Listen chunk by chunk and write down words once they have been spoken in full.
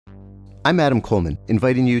I'm Adam Coleman,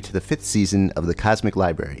 inviting you to the 5th season of The Cosmic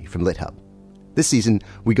Library from LitHub. This season,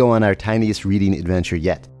 we go on our tiniest reading adventure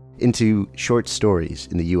yet, into short stories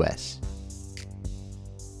in the U.S.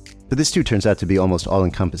 But this too turns out to be almost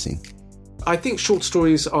all-encompassing. I think short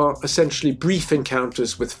stories are essentially brief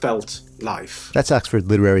encounters with felt life. That's Oxford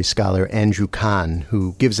literary scholar Andrew Kwon,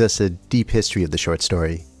 who gives us a deep history of the short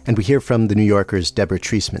story. And we hear from The New Yorker's Deborah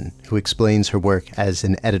Treisman, who explains her work as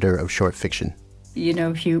an editor of short fiction. You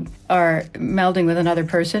know, if you are melding with another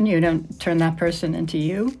person, you don't turn that person into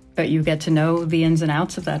you, but you get to know the ins and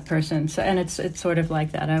outs of that person. So, and it's sort of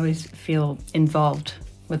like that. I always feel involved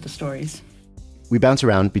with the stories. We bounce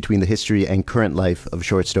around between the history and current life of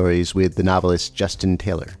short stories with the novelist Justin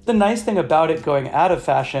Taylor. The nice thing about it going out of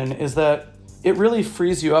fashion is that it really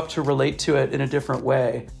frees you up to relate to it in a different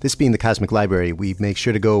way. This being the Cosmic Library, we make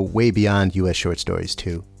sure to go way beyond U.S. short stories,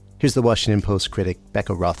 too. Here's the Washington Post critic,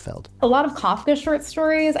 Becca Rothfeld. A lot of Kafka short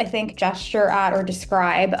stories, I think, gesture at or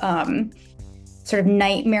describe sort of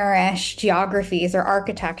nightmarish geographies or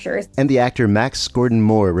architectures. And the actor Max Gordon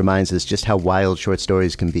Moore reminds us just how wild short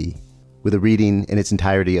stories can be, with a reading in its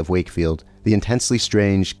entirety of Wakefield, the intensely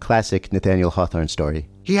strange, classic Nathaniel Hawthorne story.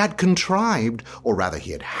 He had contrived, or rather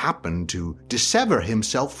he had happened to dissever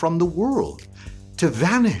himself from the world, to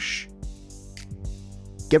vanish.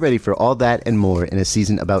 Get ready for all that and more in a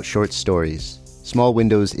season about short stories, small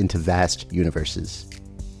windows into vast universes.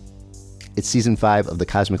 It's season 5 of The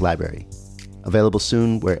Cosmic Library, available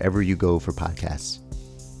soon wherever you go for podcasts.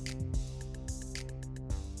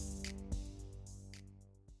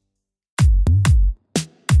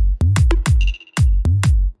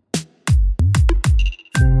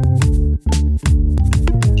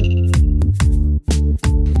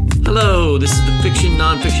 Hello, this is the Fiction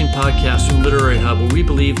Nonfiction Podcast from Literary Hub, where we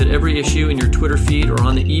believe that every issue in your Twitter feed or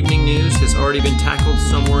on the evening news has already been tackled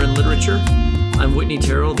somewhere in literature. I'm Whitney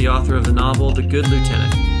Terrell, the author of the novel The Good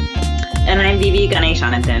Lieutenant. And I'm Vivi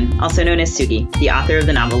Ganeshanathan, also known as Sugi, the author of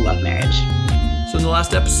the novel Love Marriage. So in the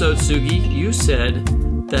last episode, Sugi, you said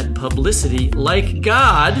that publicity, like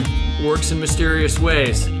God, works in mysterious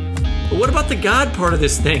ways. But what about the God part of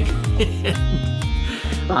this thing?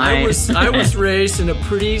 I was raised in a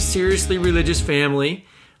pretty seriously religious family.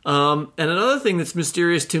 And another thing that's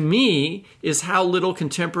mysterious to me is how little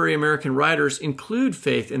contemporary American writers include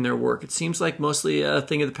faith in their work. It seems like mostly a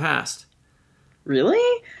thing of the past.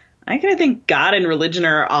 Really? I kind of think God and religion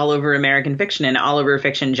are all over American fiction and all over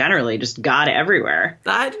fiction generally, just God everywhere.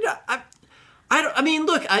 I mean,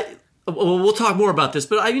 look, we'll talk more about this,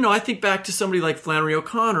 but I think back to somebody like Flannery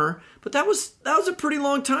O'Connor, but that was a pretty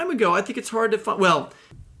long time ago. I think it's hard to find. Well,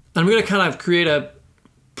 I'm going to kind of create a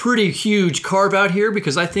pretty huge carve out here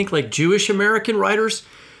because I think like Jewish American writers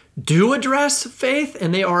do address faith,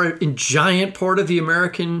 and they are a giant part of the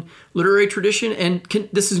American literary tradition. And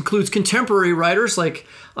this includes contemporary writers like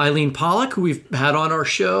Eileen Pollock, who we've had on our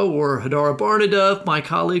show, or Hadara Barnadov, my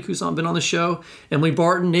colleague who's been on the show, Emily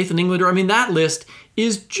Barton, Nathan Englander. I mean, that list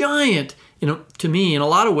is giant, to me in a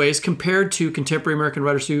lot of ways compared to contemporary American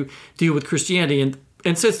writers who deal with Christianity.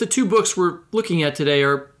 And since the two books we're looking at today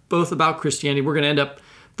are both about Christianity, we're going to end up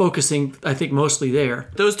focusing, I think, mostly there.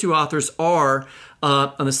 Those two authors are,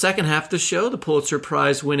 on the second half of the show, the Pulitzer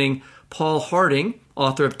Prize-winning Paul Harding,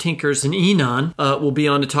 author of Tinkers and Enon, will be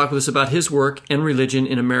on to talk with us about his work and religion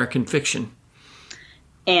in American fiction.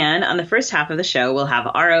 And on the first half of the show, we'll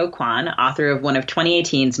have R.O. Kwon, author of one of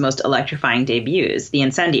 2018's most electrifying debuts, The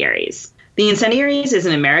Incendiaries. The Incendiaries is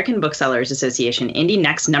an American Booksellers Association Indie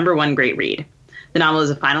Next #1 great read. The novel is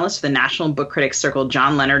a finalist for the National Book Critics Circle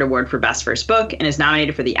John Leonard Award for Best First Book and is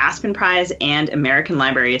nominated for the Aspen Prize and American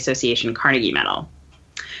Library Association Carnegie Medal.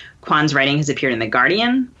 Kwon's writing has appeared in The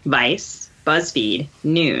Guardian, Vice, BuzzFeed,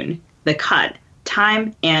 Noon, The Cut,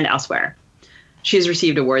 Time, and elsewhere. She has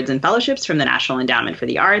received awards and fellowships from the National Endowment for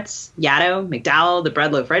the Arts, Yaddo, McDowell, the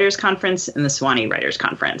Breadloaf Writers Conference, and the Sewanee Writers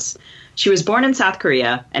Conference. She was born in South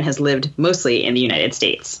Korea and has lived mostly in the United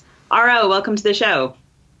States. Ara, welcome to the show.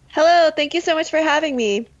 Hello, thank you so much for having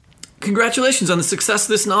me. Congratulations on the success of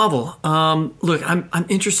this novel. Look, I'm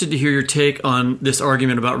interested to hear your take on this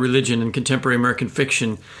argument about religion and contemporary American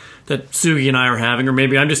fiction that Sugi and I are having, or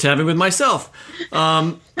maybe I'm just having with myself.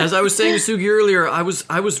 As I was saying to Sugi earlier, I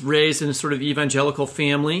was raised in a sort of evangelical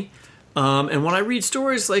family, and when I read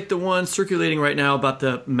stories like the one circulating right now about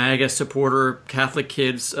the MAGA supporter Catholic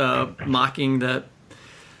kids mocking the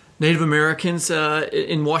Native Americans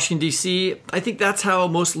in Washington, D.C., I think that's how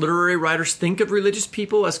most literary writers think of religious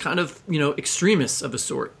people, as kind of, extremists of a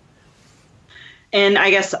sort. And I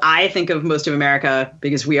guess I think of most of America,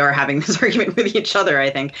 because we are having this argument with each other, I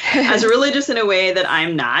think, as religious in a way that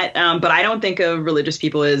I'm not. But I don't think of religious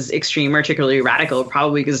people as extreme or particularly radical,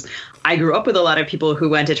 probably because I grew up with a lot of people who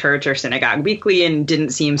went to church or synagogue weekly and didn't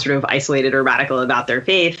seem sort of isolated or radical about their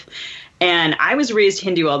faith. And I was raised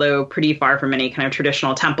Hindu, although pretty far from any kind of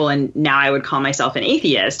traditional temple. And now I would call myself an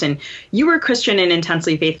atheist. And you were Christian and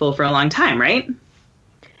intensely faithful for a long time, right?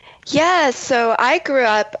 Yeah, so I grew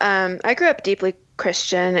up deeply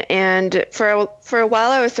Christian, and for a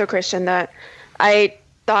while I was so Christian that I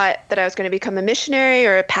thought that I was going to become a missionary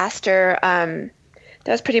or a pastor. That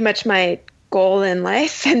was pretty much my goal in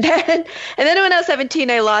life. And then when I was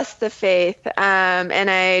 17, I lost the faith,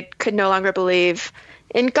 and I could no longer believe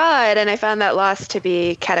in God, and I found that loss to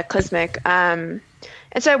be cataclysmic. And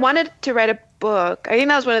so I wanted to write a book. I think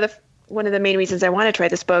that was one of the main reasons I wanted to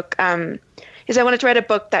write this book. Is I wanted to write a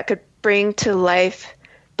book that could bring to life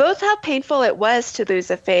both how painful it was to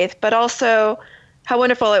lose a faith, but also how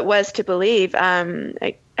wonderful it was to believe.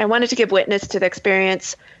 I wanted to give witness to the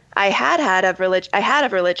experience I had of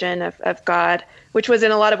religion, of God, which was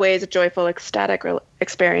in a lot of ways a joyful, ecstatic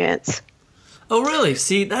experience. Oh, really?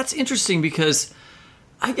 See, that's interesting because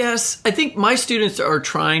I think my students are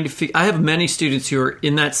trying to figure. I have many students who are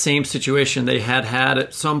in that same situation. They had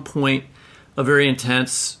at some point a very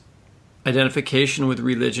intense identification with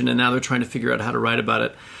religion, and now they're trying to figure out how to write about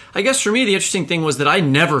it. I guess for me, the interesting thing was that I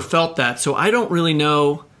never felt that, so I don't really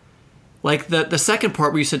know. Like the second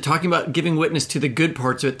part where you said talking about giving witness to the good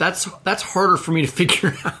parts of it, that's harder for me to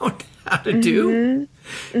figure out how to do,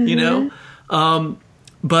 you know?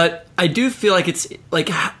 But I do feel like it's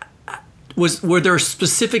like, were there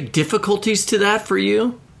specific difficulties to that for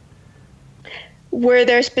you? Were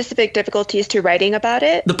there specific difficulties to writing about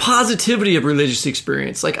it? The positivity of religious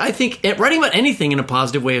experience. Like, I think writing about anything in a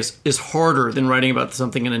positive way is harder than writing about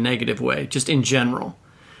something in a negative way, just in general,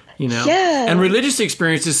 you know? Yeah. And religious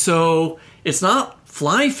experience is it's not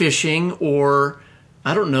fly fishing or,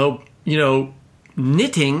 I don't know,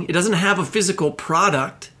 knitting. It doesn't have a physical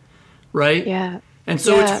product, right? Yeah. And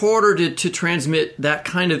so it's harder to transmit that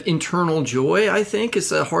kind of internal joy, I think.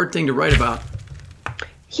 It's a hard thing to write about.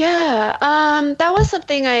 Yeah, that was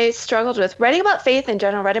something I struggled with. Writing about faith in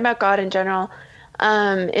general, writing about God in general,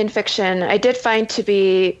 in fiction, I did find to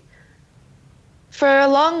be, for a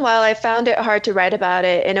long while, I found it hard to write about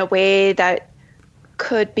it in a way that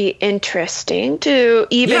could be interesting to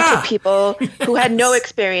people who had no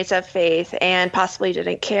experience of faith and possibly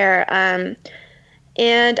didn't care.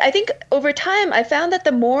 And I think over time, I found that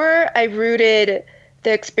the more I rooted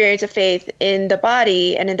the experience of faith in the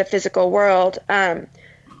body and in the physical world,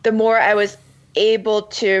 the more I was able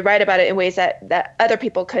to write about it in ways that other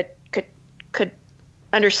people could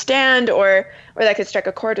understand or that could strike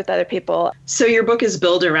a chord with other people. So your book is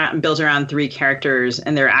built around three characters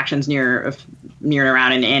and their actions near and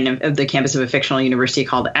around in the campus of a fictional university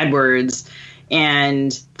called Edwards.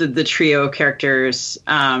 And the trio of characters,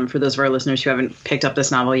 for those of our listeners who haven't picked up this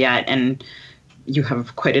novel yet, and you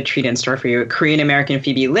have quite a treat in store for you. Korean-American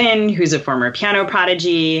Phoebe Lin, who's a former piano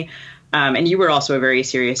prodigy, and you were also a very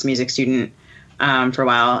serious music student for a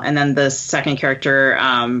while. And then the second character,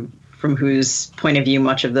 from whose point of view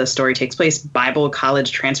much of the story takes place, Bible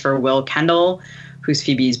college transfer Will Kendall, who's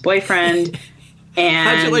Phoebe's boyfriend.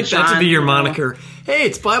 And how'd you like John that to be your moniker? Hey,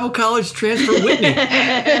 it's Bible college transfer Whitney.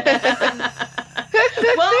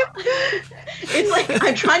 Well, it's like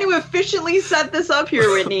I'm trying to efficiently set this up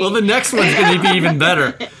here, Whitney. Well, the next one's going to be even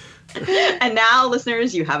better. And now,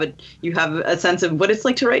 listeners, you have a sense of what it's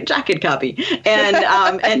like to write jacket copy.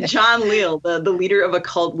 And John Leal, the leader of a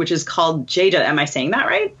cult which is called Jeja. Am I saying that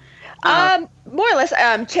right? More or less,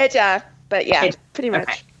 Jeja, but yeah, pretty much.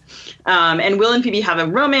 Okay. And Will and Phoebe have a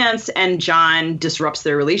romance, and John disrupts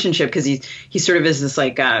their relationship because he sort of is this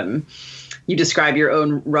like you describe your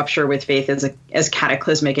own rupture with faith as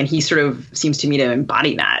cataclysmic, and he sort of seems to me to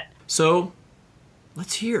embody that. So,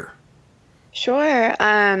 let's hear. Sure.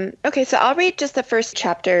 Okay, so I'll read just the first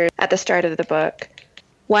chapter at the start of the book.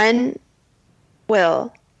 When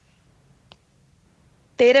Will.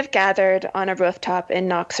 They'd have gathered on a rooftop in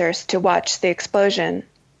Knoxhurst to watch the explosion.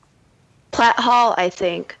 Platt Hall, I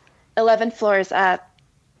think, 11 floors up.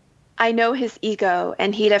 I know his ego,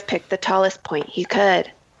 and he'd have picked the tallest point he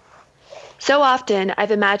could. So often,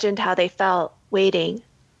 I've imagined how they felt, waiting.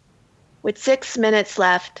 With 6 minutes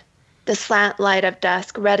left, the slant light of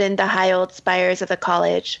dusk reddened the high old spires of the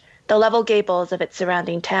college, the level gables of its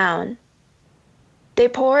surrounding town. They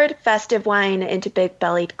poured festive wine into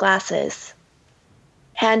big-bellied glasses.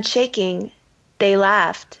 Handshaking, they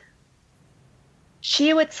laughed.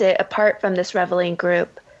 She would sit apart from this reveling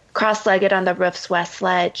group, cross-legged on the roof's west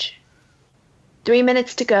ledge. 3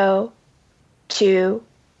 minutes to go. 2,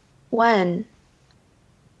 1.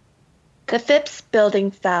 The Phipps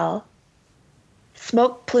building fell.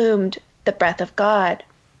 Smoke plumed the breath of God.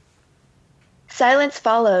 Silence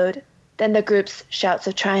followed, then the group's shouts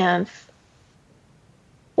of triumph.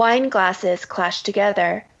 Wine glasses clashed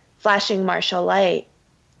together, flashing martial light.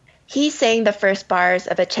 He sang the first bars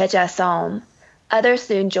of a Cheja psalm. Others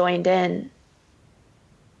soon joined in.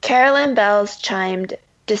 Carillon bells chimed,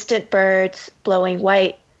 distant birds blowing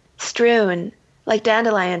white, strewn like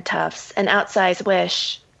dandelion tufts, an outsized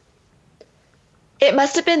wish. It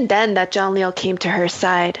must have been then that John Leal came to her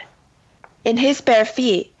side. In his bare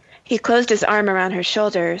feet, he closed his arm around her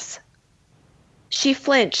shoulders. She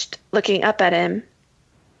flinched, looking up at him.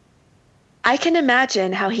 I can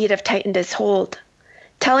imagine how he'd have tightened his hold,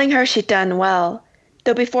 telling her she'd done well,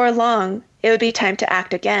 though before long it would be time to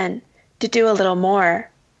act again, to do a little more.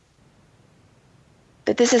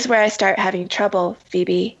 But this is where I start having trouble,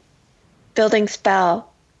 Phoebe. Buildings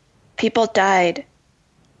fell. People died.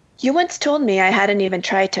 You once told me I hadn't even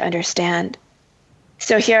tried to understand.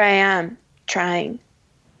 So here I am, trying.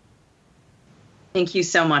 Thank you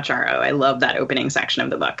so much, Aro. I love that opening section of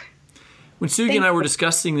the book. When Sugi and I were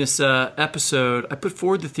discussing this episode, I put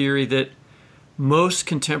forward the theory that most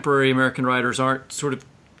contemporary American writers aren't sort of.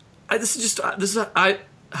 This is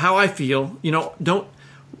how I feel. Don't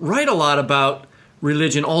write a lot about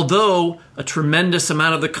religion, although a tremendous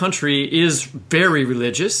amount of the country is very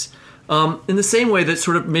religious. In the same way that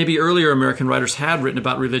sort of maybe earlier American writers had written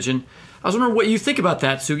about religion. I was wondering what you think about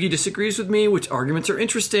that. Sugi disagrees with me, which arguments are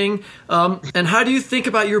interesting. And how do you think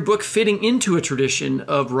about your book fitting into a tradition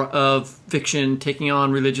of fiction, taking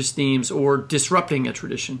on religious themes, or disrupting a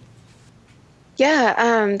tradition?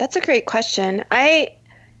 Yeah, that's a great question. Part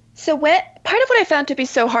of what I found to be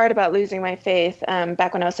so hard about losing my faith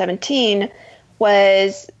back when I was 17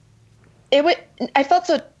 was I felt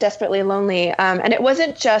so desperately lonely. And it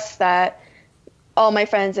wasn't just that all my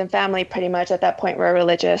friends and family pretty much at that point were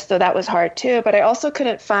religious, so that was hard too. But I also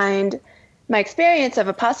couldn't find my experience of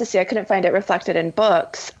apostasy. I couldn't find it reflected in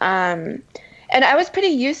books. And I was pretty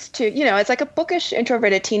used to, as like a bookish,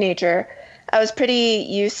 introverted teenager, I was pretty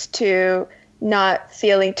used to not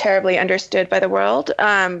feeling terribly understood by the world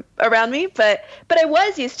around me. But I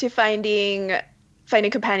was used to finding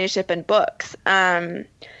companionship in books. And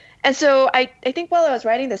so I think while I was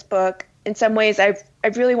writing this book, in some ways, I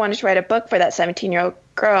really wanted to write a book for that 17-year-old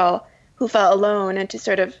girl who felt alone, and to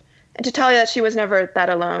tell her that she was never that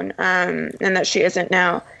alone, and that she isn't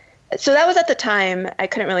now. So that was at the time. I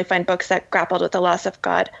couldn't really find books that grappled with the loss of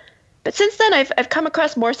God. But since then, I've come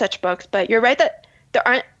across more such books. But you're right that there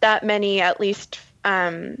aren't that many, at least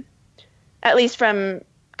from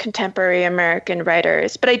contemporary American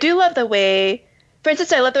writers. But I do love the way, for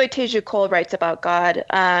instance, I love the way Teju Cole writes about God.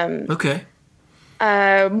 Okay.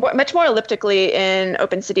 Much more elliptically in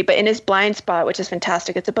Open City, but in his Blind Spot, which is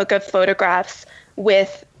fantastic. It's a book of photographs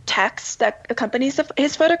with text that accompanies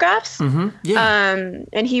his photographs. Mm-hmm. Yeah.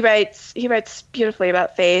 And he writes beautifully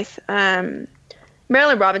about faith.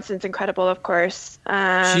 Marilyn Robinson's incredible, of course.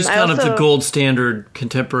 She's kind of the gold standard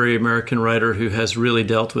contemporary American writer who has really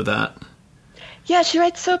dealt with that. Yeah, she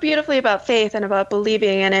writes so beautifully about faith and about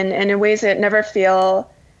believing, and in ways that never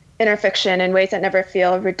feel interfiction, in ways that never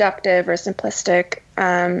feel reductive or simplistic.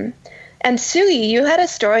 And Sugi, you had a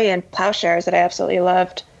story in Plowshares that I absolutely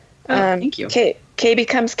loved. Thank you. K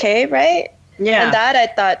becomes K, right? Yeah. And that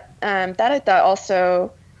I thought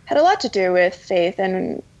also had a lot to do with faith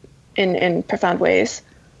and in profound ways.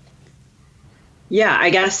 Yeah, I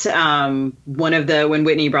guess when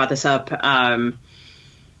Whitney brought this up, I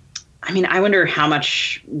wonder how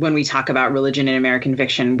much when we talk about religion in American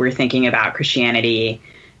fiction, we're thinking about Christianity.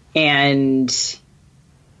 And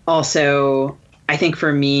also, I think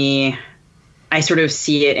for me, I sort of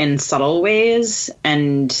see it in subtle ways.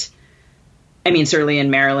 And certainly in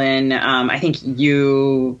Maryland, I think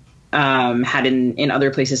you had in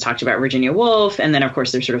other places talked about Virginia Woolf. And then, of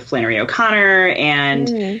course, there's sort of Flannery O'Connor.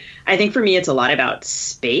 And I think for me, it's a lot about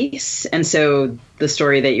space. And so the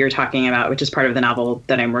story that you're talking about, which is part of the novel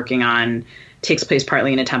that I'm working on, takes place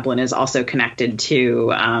partly in a temple and is also connected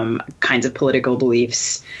to kinds of political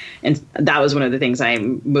beliefs. And that was one of the things I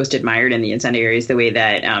most admired in The Incendiaries, the way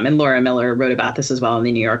that, and Laura Miller wrote about this as well in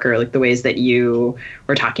The New Yorker, like the ways that you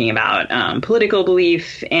were talking about political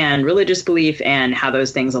belief and religious belief and how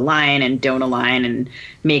those things align and don't align and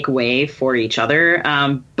make way for each other.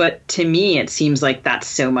 But to me, it seems like that's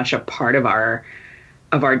so much a part of our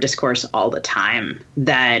discourse all the time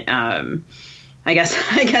that I guess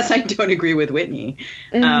I don't agree with Whitney,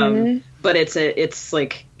 but it's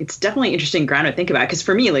definitely interesting ground to think about, because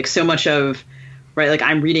for me, like so much of, right, like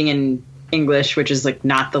I'm reading in English, which is like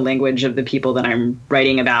not the language of the people that I'm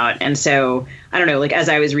writing about. And so I don't know, like as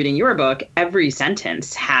I was reading your book, every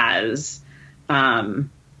sentence has,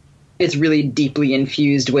 it's really deeply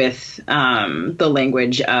infused with the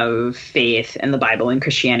language of faith and the Bible and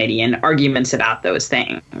Christianity and arguments about those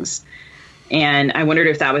things. And I wondered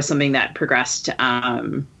if that was something that progressed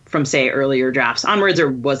from, say, earlier drafts onwards, or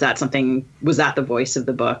was that the voice of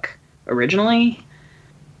the book originally?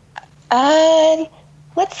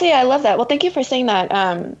 Let's see. I love that. Well, thank you for saying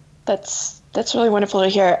that. That's really wonderful to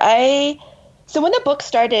hear. So when the book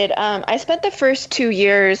started, I spent the first 2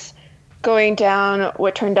 years going down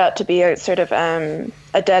what turned out to be a sort of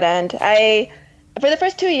a dead end. For the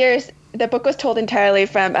first 2 years, the book was told entirely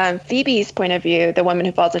from Phoebe's point of view, the woman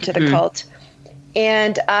who falls into the cult.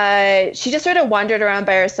 And she just sort of wandered around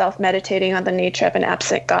by herself, meditating on the nature of an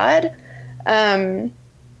absent God. And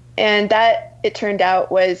that, it turned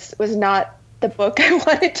out, was not the book I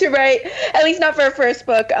wanted to write, at least not for a first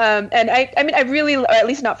book. And I really, or at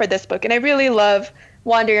least not for this book. And I really love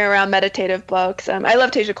wandering around meditative books. I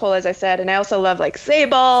love Teja Cole, as I said, and I also love like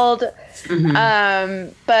Sebald.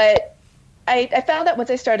 But I found that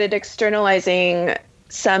once I started externalizing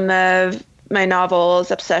some of my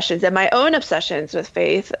novel's obsessions and my own obsessions with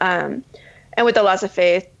faith, and with the loss of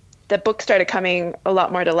faith, the book started coming a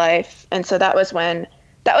lot more to life. And so that was when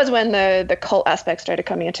the cult aspect started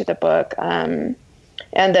coming into the book, and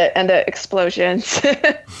the explosions.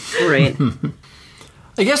 Right.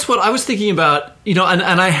 I guess what I was thinking about, and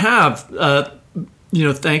I have,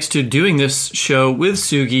 thanks to doing this show with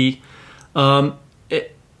Sugi, and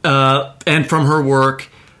from her work,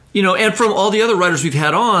 and from all the other writers we've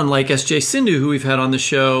had on, like S.J. Sindhu, who we've had on the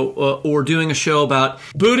show, or doing a show about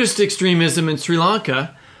Buddhist extremism in Sri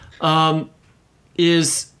Lanka,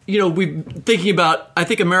 is, we're thinking about, I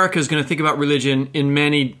think America is going to think about religion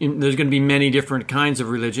there's going to be many different kinds of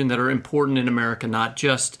religion that are important in America, not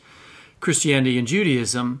just Christianity and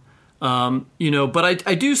Judaism, but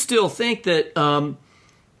I do still think that,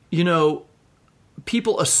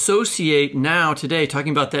 people associate now today,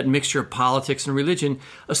 talking about that mixture of politics and religion,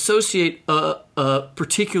 associate a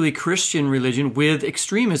particularly Christian religion with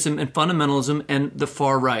extremism and fundamentalism and the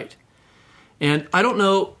far right. And I don't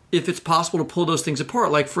know if it's possible to pull those things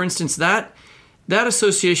apart. Like, for instance, that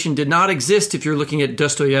association did not exist if you're looking at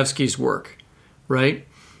Dostoevsky's work, right?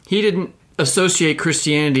 He didn't associate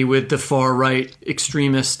Christianity with the far right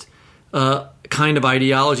extremist kind of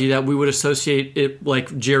ideology that we would associate it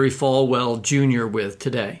like Jerry Falwell Jr. with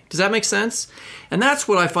today. Does that make sense? And that's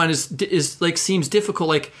what I find is like seems difficult.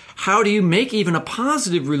 Like, how do you make even a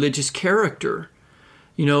positive religious character,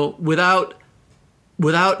 without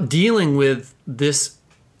dealing with this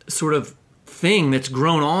sort of thing that's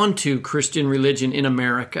grown onto Christian religion in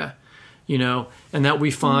America, and that we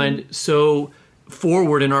find so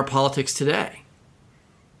forward in our politics today?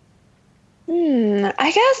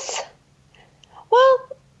 I guess, well,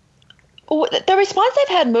 the response I've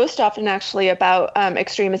had most often actually about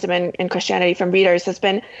extremism in Christianity from readers has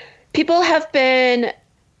been people have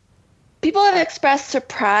expressed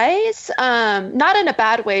surprise, not in a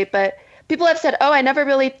bad way, but people have said, I never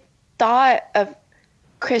really thought of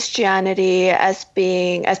Christianity as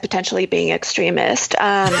potentially being extremist.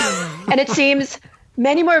 And it seems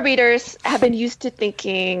many more readers have been used to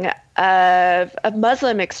thinking of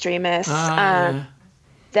Muslim extremists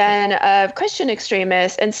than of Christian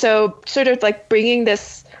extremists. And so sort of like bringing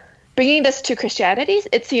this to Christianity,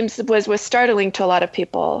 it seems was startling to a lot of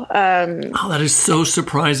people. That is so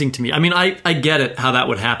surprising to me. I mean, I get it how that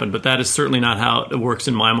would happen, but that is certainly not how it works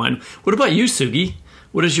in my mind. What about you, Sugi?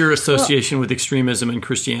 What is your association with extremism and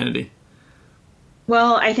Christianity?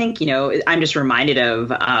 Well, I think, I'm just reminded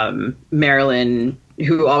of Marilyn,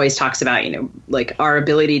 who always talks about, like our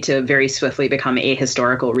ability to very swiftly become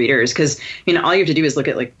ahistorical readers. Because, all you have to do is look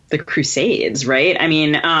at like the Crusades, right? I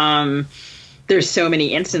mean, there's so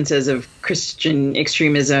many instances of Christian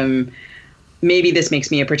extremism. Maybe this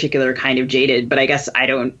makes me a particular kind of jaded, but I guess I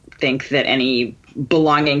don't think that any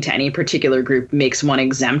belonging to any particular group makes one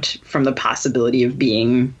exempt from the possibility of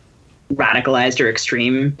being radicalized or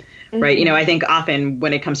extreme, right? I think often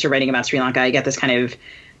when it comes to writing about Sri Lanka, I get this kind of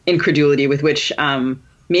incredulity with which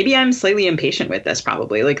maybe I'm slightly impatient with this,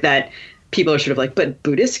 probably, like that people are sort of like, but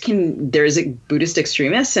there's a Buddhist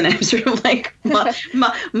extremist, and I'm sort of like,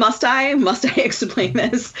 must I explain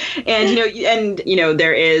this? And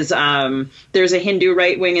there is there's a Hindu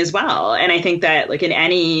right wing as well, and I think that like in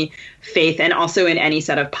any faith and also in any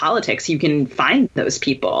set of politics, you can find those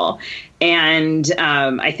people. And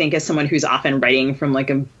I think as someone who's often writing from like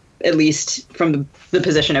at least from the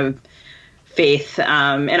position of faith,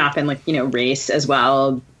 and often like race as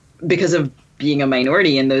well, because of being a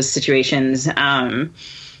minority in those situations. I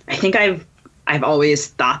think I've always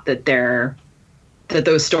thought that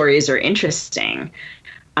those stories are interesting.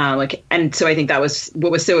 And so I think that was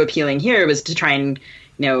what was so appealing here, was to try and,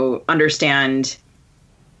 understand,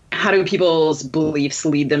 how do people's beliefs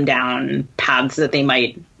lead them down paths that they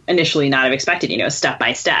might initially not have expected, step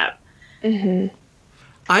by step. Mm-hmm.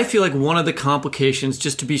 I feel like one of the complications,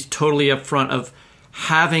 just to be totally upfront, of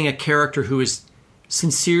having a character who is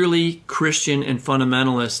sincerely Christian and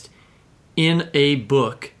fundamentalist in a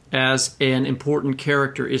book as an important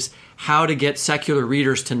character, is how to get secular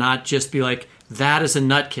readers to not just be like, that is a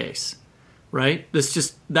nutcase, right?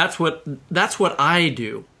 That's what I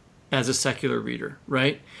do as a secular reader,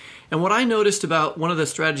 right? And what I noticed about one of the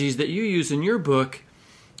strategies that you use in your book,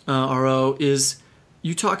 R.O., is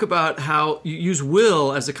you talk about how you use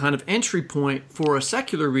Will as a kind of entry point for a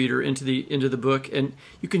secular reader into the book, and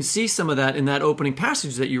you can see some of that in that opening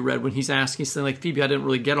passage that you read when he's asking something like, Phoebe, I didn't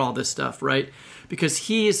really get all this stuff, right? Because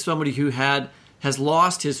he is somebody who has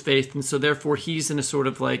lost his faith, and so therefore he's in a sort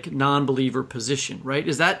of like non-believer position, right?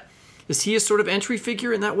 Is he a sort of entry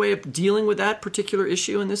figure in that way of dealing with that particular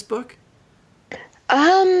issue in this book?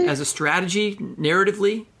 As a strategy,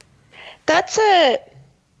 narratively?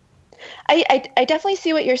 I definitely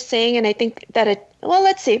see what you're saying, and I think that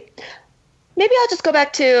let's see. Maybe I'll just go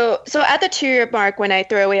back to, so at the 2-year mark, when I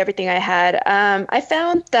threw away everything I had, I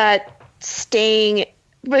found that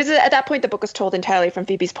because at that point the book was told entirely from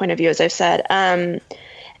Phoebe's point of view, as I've said.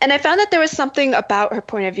 And I found that there was something about her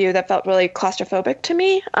point of view that felt really claustrophobic to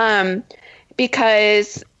me,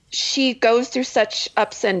 because she goes through such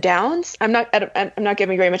ups and downs. I'm not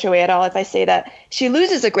giving very much away at all if I say that she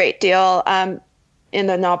loses a great deal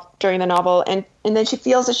during the novel, and then she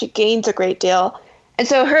feels that she gains a great deal, and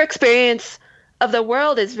so her experience of the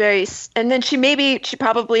world is very. And then she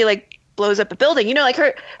probably like blows up a building. Like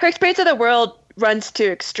her experience of the world runs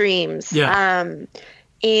to extremes. Yeah.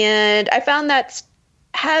 And I found that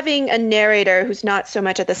having a narrator who's not so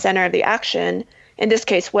much at the center of the action, in this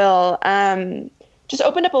case Will, just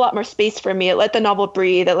opened up a lot more space for me. It let the novel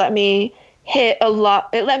breathe. It let me it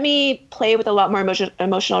let me play with a lot more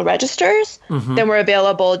emotional registers than were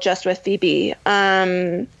available just with Phoebe.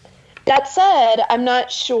 That said, I'm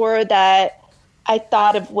not sure that I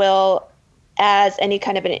thought of Will as any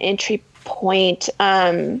kind of an entry point,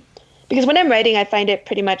 because when I'm writing, I find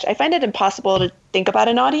it impossible to think about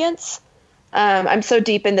an audience. I'm so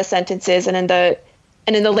deep in the sentences and in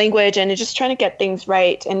the language, and just trying to get things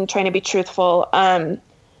right and trying to be truthful, that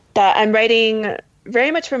I'm writing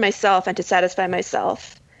very much for myself and to satisfy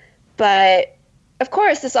myself. But of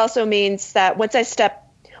course, this also means that once I step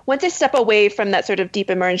away from that sort of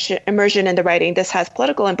deep immersion in the writing, this has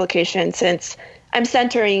political implications, since I'm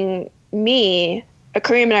centering me, a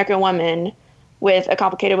Korean American woman with a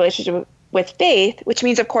complicated relationship with faith, which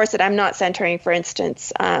means, of course, that I'm not centering, for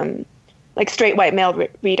instance, like straight white male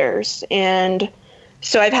readers. And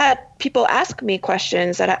so I've had people ask me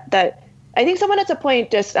questions that I think someone at a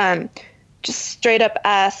point just straight up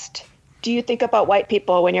asked, do you think about white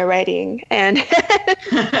people when you're writing? And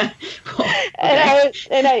that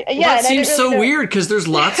seems so weird, because there's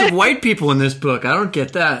lots of white people in this book. I don't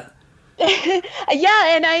get that.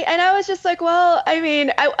 Yeah, and I was just like, well, I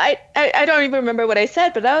mean, I don't even remember what I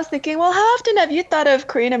said, but I was thinking, well, how often have you thought of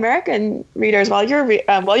Korean American readers while you're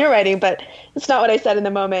writing? But it's not what I said in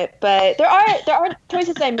the moment. But there are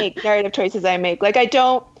choices I make, narrative choices I make. Like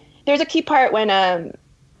there's a key part when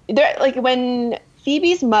when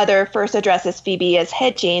Phoebe's mother first addresses Phoebe as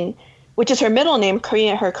Haejin, which is her middle name,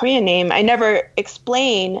 her Korean name. I never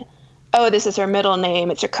explain, oh, this is her middle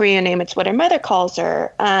name. It's her Korean name. It's what her mother calls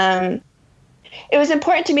her. It was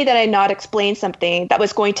important to me that I not explain something that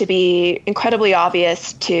was going to be incredibly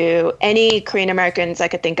obvious to any Korean Americans I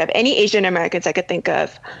could think of, any Asian Americans I could think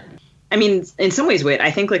of. I mean, in some ways, Whit,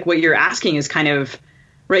 I think like what you're asking is kind of,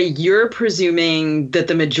 right, you're presuming that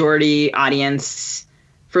the majority audience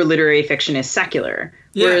for literary fiction is secular.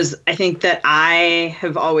 Yeah. Whereas I think that I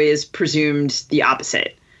have always presumed the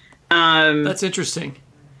opposite. That's interesting.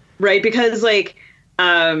 Right, because like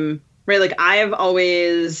I've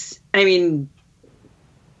always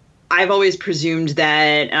presumed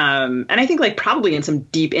that, and I think like probably in some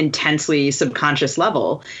deep, intensely subconscious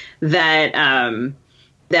level, that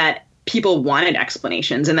that people wanted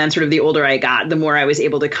explanations. And then sort of the older I got, the more I was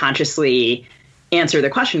able to consciously answer the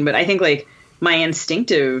question. But I think like my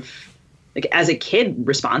instinctive, like as a kid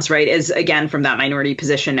response, right, is again from that minority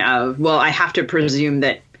position of, well, I have to presume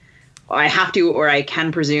that I have to, or I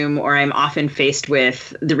can presume, or I'm often faced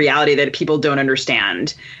with the reality that people don't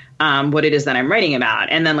understand what it is that I'm writing about.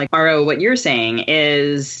 And then like, R.O., what you're saying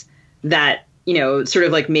is that sort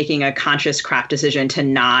of like making a conscious craft decision to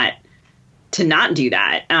not do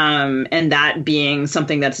that. And that being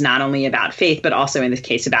something that's not only about faith, but also in this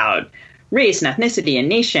case about race and ethnicity and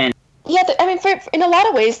nation. Yeah, in a lot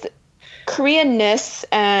of ways, Koreanness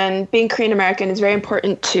and being Korean American is very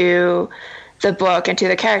important to the book and to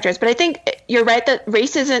the characters. But I think you're right that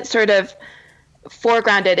race isn't sort of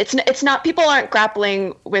foregrounded. It's not, people aren't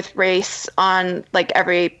grappling with race on like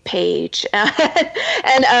every page.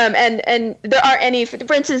 And there aren't any,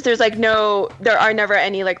 for instance, there are never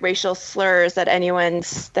any like racial slurs that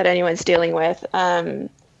anyone's dealing with.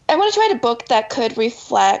 I wanted to write a book that could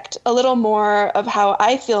reflect a little more of how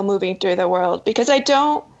I feel moving through the world, because sometimes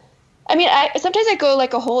I go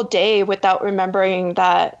like a whole day without remembering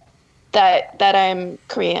that I'm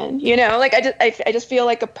Korean, like I just feel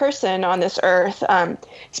like a person on this earth.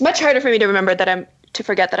 It's much harder for me to remember to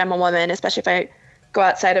forget that I'm a woman, especially if I go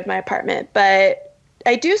outside of my apartment. But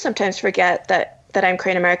I do sometimes forget that I'm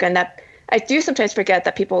Korean American, that I do sometimes forget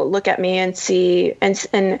that people look at me and see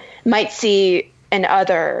and might see an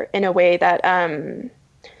other in a way that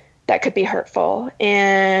that could be hurtful.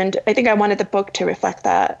 And I think I wanted the book to reflect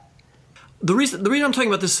that. The reason I'm talking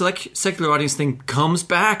about this secular audience thing comes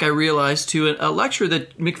back, I realized, to a lecture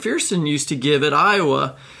that McPherson used to give at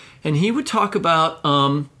Iowa, and he would talk about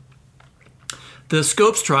the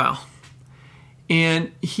Scopes trial.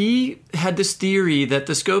 And he had this theory that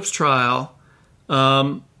the Scopes trial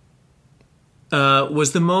was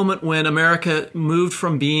the moment when America moved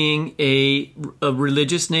from being a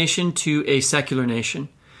religious nation to a secular nation.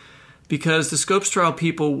 Because the Scopes trial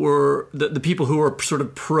people were the people who were sort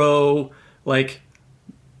of pro, like,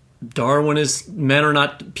 Darwin is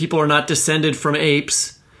people are not descended from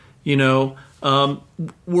apes,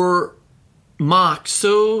 were mocked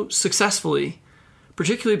so successfully,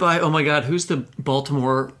 particularly by, oh my God, who's the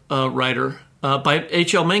Baltimore writer? By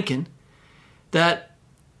H.L. Mencken, that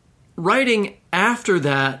writing after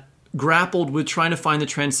that grappled with trying to find the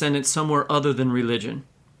transcendent somewhere other than religion.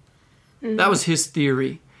 Mm-hmm. That was his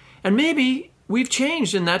theory. And maybe we've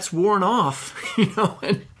changed and that's worn off,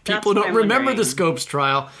 and people don't remember the Scopes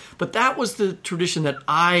trial, but that was the tradition that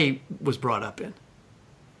I was brought up in.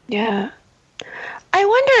 Yeah. I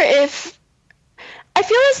wonder if, I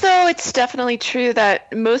feel as though it's definitely true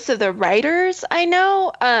that most of the writers I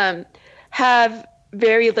know have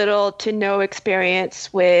very little to no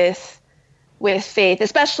experience with faith,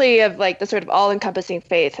 especially of like the sort of all-encompassing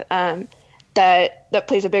faith that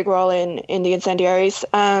plays a big role in the Incendiaries.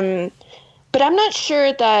 But I'm not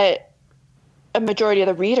sure that a majority of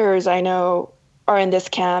the readers I know are in this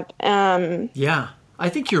camp. Yeah, I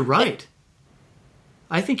think you're right.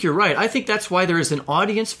 I think that's why there is an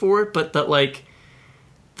audience for it, but that like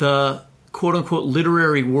the quote-unquote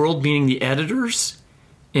literary world, meaning the editors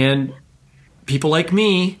and people like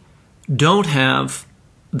me, don't have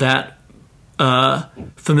that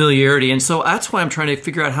familiarity. And so that's why I'm trying to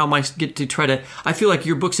figure out how I get to try to... I feel like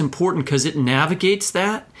your book's important because it navigates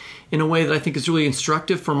that in a way that I think is really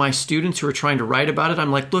instructive for my students who are trying to write about it.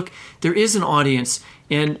 I'm like, look, there is an audience,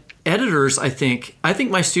 and editors, I think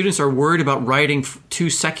my students are worried about writing to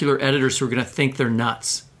secular editors who are going to think they're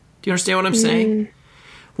nuts. Do you understand what I'm saying?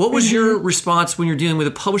 What was your response when you're dealing with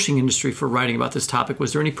the publishing industry for writing about this topic?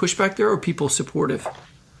 Was there any pushback there, or people supportive?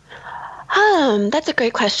 That's a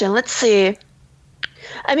great question. Let's see.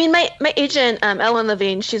 I mean, my agent, Ellen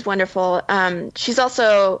Levine, she's wonderful. She's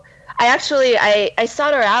also... I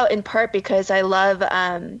sought her out in part because I love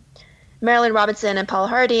Marilyn Robinson and Paul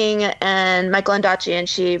Harding and Michael Ondaatje, and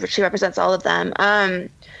she represents all of them.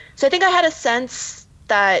 So I think I had a sense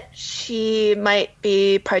that she might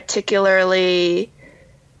be particularly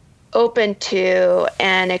open to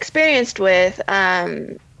and experienced with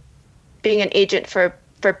being an agent for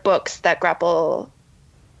books that grapple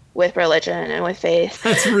with religion and with faith.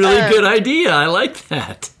 That's a really good idea. I like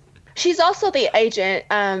that. She's also the agent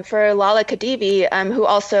for Lala Khedivi, who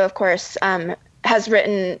also, of course, has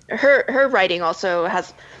written her writing. Also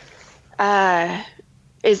has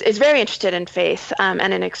is very interested in faith and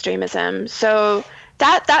in extremism. So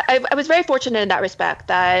that I was very fortunate in that respect.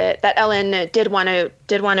 That Ellen did want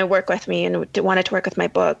to work with me and wanted to work with my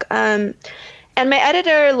book. And my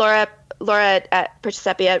editor Laura at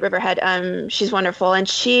Persepi at Riverhead, she's wonderful, and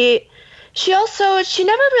she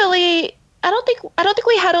never really. I don't think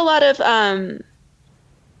we had a lot of I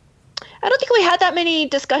don't think we had that many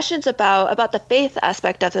discussions about the faith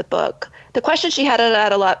aspect of the book. The question she had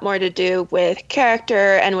a lot more to do with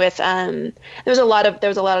character and with there was a lot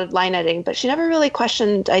of line editing, but she never really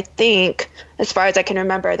questioned, I think, as far as I can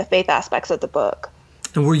remember, the faith aspects of the book.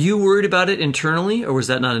 And were you worried about it internally, or was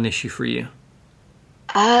that not an issue for you?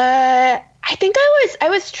 I think I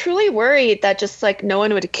was truly worried that just like no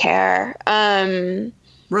one would care.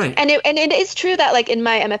 Right. And it is true that like in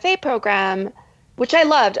my MFA program, which I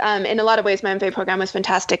loved, in a lot of ways my MFA program was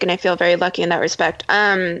fantastic, and I feel very lucky in that respect.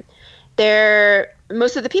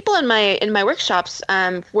 Most of the people in my workshops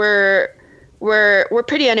were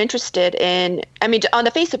pretty uninterested in, I mean, on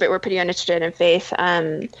the face of it, we're pretty uninterested in faith.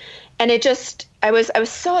 And it just, I was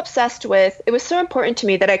so obsessed with, it was so important to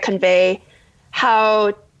me that I convey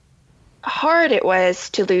how hard it was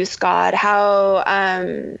to lose God, how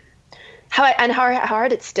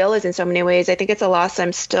hard it still is in so many ways. I think it's a loss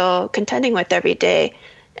I'm still contending with every day,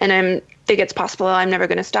 and I think it's possible I'm never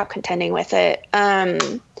going to stop contending with it.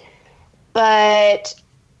 But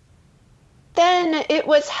then it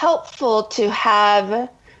was helpful to have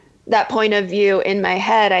that point of view in my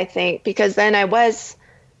head, I think, because then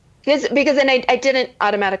because then I didn't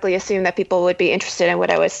automatically assume that people would be interested in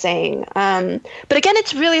what I was saying. But again,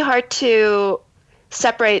 it's really hard to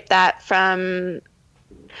separate that from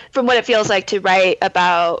what it feels like to write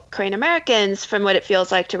about Korean Americans, from what it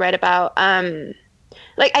feels like to write about, I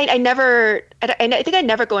think I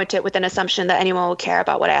never go into it with an assumption that anyone will care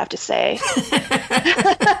about what I have to say.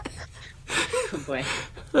 Oh boy.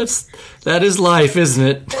 That is life, isn't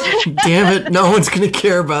it? Damn it, no one's going to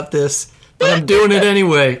care about this, but I'm doing it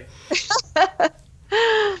anyway.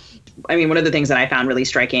 I mean, one of the things that I found really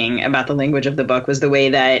striking about the language of the book was the way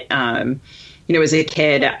that, as a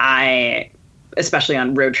kid, I, especially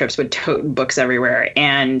on road trips, would tote books everywhere.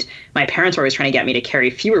 And my parents were always trying to get me to carry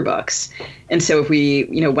fewer books. And so if we,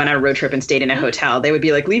 went on a road trip and stayed in a hotel, they would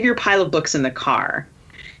be like, leave your pile of books in the car.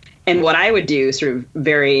 And what I would do, sort of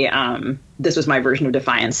very, this was my version of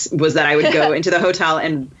defiance, was that I would go into the hotel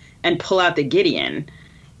and pull out the Gideon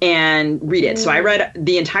and read it. So I read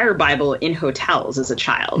the entire Bible in hotels as a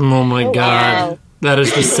child. Oh my God. Wow. That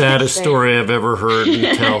is the saddest story I've ever heard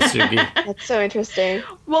you tell, Sugi. That's so interesting.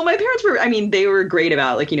 Well, my parents were, they were great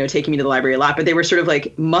about, taking me to the library a lot, but they were sort of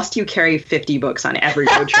like, must you carry 50 books on every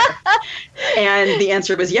road trip? And the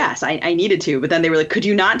answer was yes, I needed to. But then they were like, could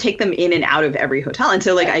you not take them in and out of every hotel? And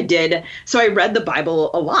so, I did. So I read the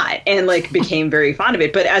Bible a lot and, became very fond of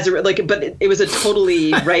it. But but it was a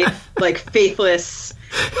totally, faithless...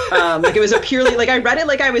 it was a purely, I read it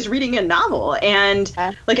like I was reading a novel. And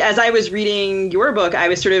as I was reading your book, I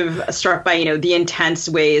was sort of struck by, the intense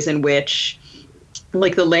ways in which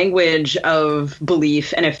the language of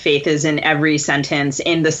belief and of faith is in every sentence,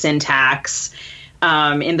 in the syntax,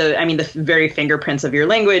 in the very fingerprints of your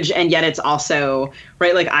language. And yet it's also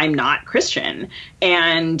I'm not Christian.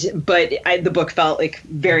 But the book felt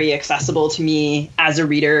very accessible to me as a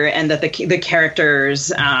reader, and that the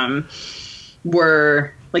characters,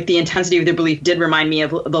 were the intensity of their belief did remind me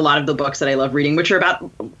of a lot of the books that I love reading, which are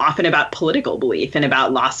often about political belief and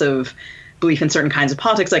about loss of belief in certain kinds of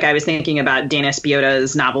politics. I was thinking about Dana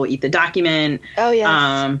Spiota's novel Eat the Document. Oh,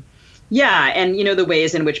 yes. Yeah. And, the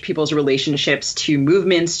ways in which people's relationships to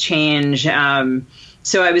movements change.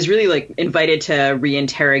 So I was really invited to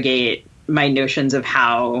reinterrogate my notions of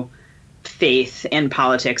how faith and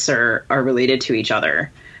politics are related to each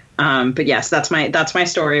other. But yes, that's my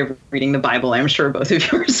story of reading the Bible. I'm sure both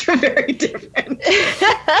of yours are very different.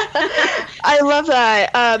 I love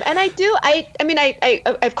that. And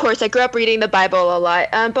I of course I grew up reading the Bible a lot.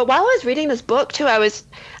 But while I was reading this book too, I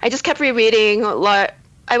just kept rereading a lot.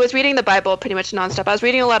 I was reading the Bible pretty much nonstop. I was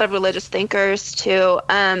reading a lot of religious thinkers too.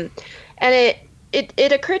 And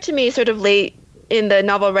it occurred to me sort of late in the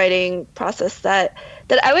novel writing process that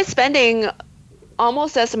I was spending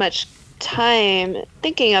almost as much time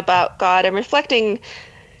thinking about God and reflecting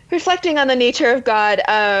on the nature of God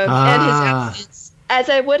and his absence as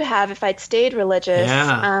I would have if I'd stayed religious.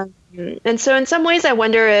 Yeah. And so in some ways I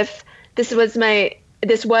wonder if this was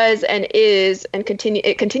and is and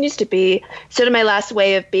continues to be sort of my last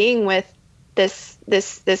way of being with this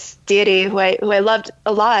deity who I loved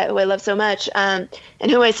a lot, who I love so much, and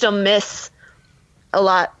who I still miss a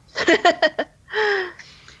lot.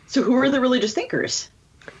 So who are the religious thinkers?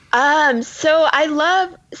 So I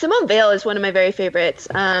love Simone Weil is one of my very favorites.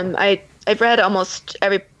 I've read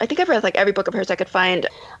I've read every book of hers I could find.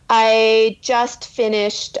 I just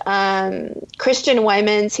finished Christian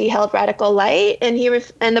Wyman's He Held Radical Light, and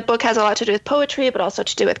and the book has a lot to do with poetry, but also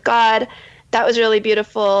to do with God. That was really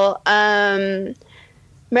beautiful.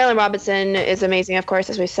 Marilyn Robinson is amazing, of course,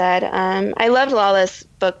 as we said. I loved Lala's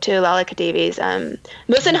book too, Lala Khedivi's.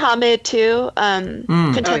 Mohsin Hamid too.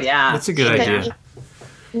 Oh yeah, that's a good idea.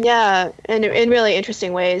 Yeah, and in really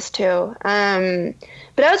interesting ways too.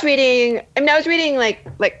 But I was reading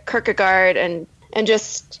like Kierkegaard and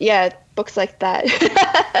just books like that.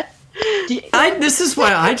 This is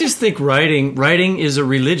why I just think writing is a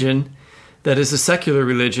religion that is a secular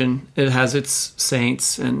religion. It has its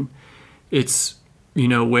saints and its,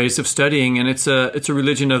 ways of studying, and it's a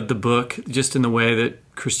religion of the book, just in the way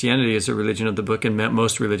that Christianity is a religion of the book, and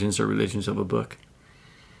most religions are religions of a book.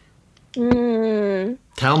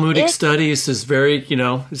 Talmudic studies is very,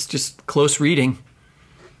 it's just close reading.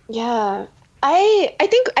 Yeah, I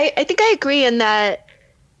think I agree in that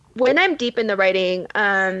when I'm deep in the writing,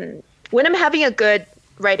 when I'm having a good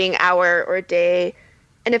writing hour or day,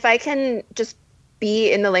 and if I can just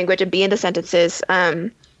be in the language and be in the sentences,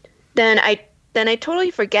 then I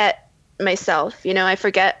totally forget myself. I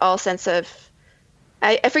forget all sense of,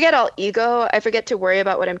 I forget all ego. I forget to worry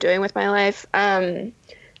about what I'm doing with my life.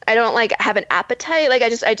 I don't have an appetite.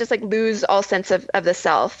 I just lose all sense of the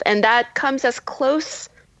self, and that comes closer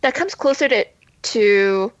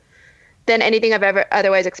to than anything I've ever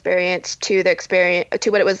otherwise experienced to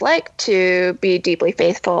what it was like to be deeply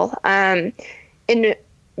faithful.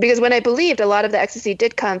 Because when I believed, a lot of the ecstasy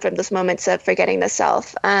did come from those moments of forgetting the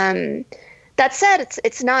self. That said,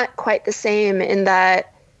 it's not quite the same in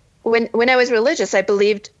that when I was religious, I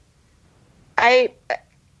believed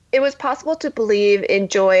it was possible to believe in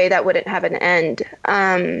joy that wouldn't have an end,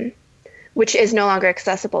 which is no longer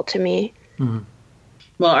accessible to me. Mm-hmm.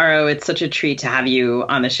 Well, Aro, it's such a treat to have you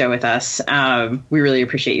on the show with us. We really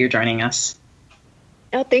appreciate you joining us.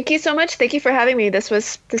 Oh, thank you so much. Thank you for having me. This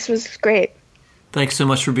was great. Thanks so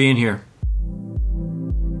much for being here.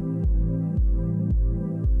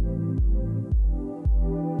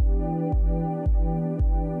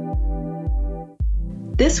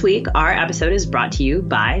 This week, our episode is brought to you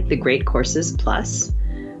by The Great Courses Plus.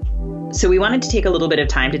 So we wanted to take a little bit of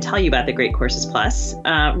time to tell you about The Great Courses Plus.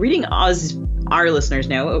 Reading, as our listeners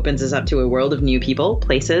know, opens us up to a world of new people,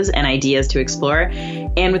 places, and ideas to explore.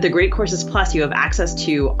 And with The Great Courses Plus, you have access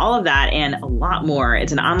to all of that and a lot more.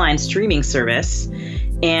 It's an online streaming service,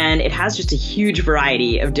 and it has just a huge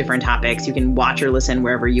variety of different topics. You can watch or listen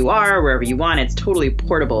wherever you are, wherever you want. It's totally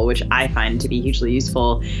portable, which I find to be hugely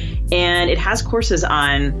useful. And it has courses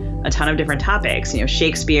on a ton of different topics,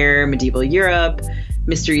 Shakespeare, medieval Europe,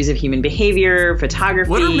 mysteries of human behavior, photography.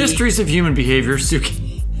 What are mysteries of human behavior,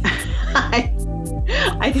 Suki?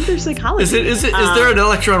 I think they're psychology. Is there an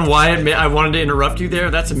lecture on why I wanted to interrupt you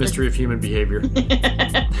there? That's a mystery of human behavior.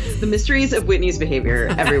 The mysteries of Whitney's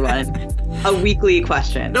behavior, everyone. A weekly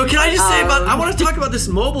question. No, can I just say I want to talk about this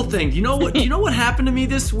mobile thing. Do you know what happened to me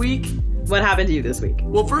this week? What happened to you this week?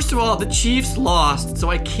 Well, first of all, the Chiefs lost, so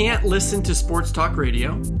I can't listen to sports talk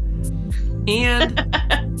radio. And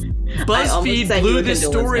BuzzFeed blew this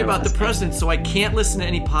story about the president, so I can't listen to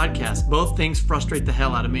any podcast. Both things frustrate the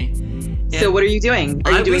hell out of me. And so what are you doing?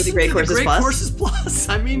 Are you doing the Great Courses Plus? Great Courses Plus.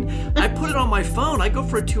 I mean, I put it on my phone. I go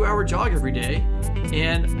for a 2-hour jog every day,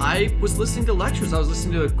 and I was listening to lectures. I was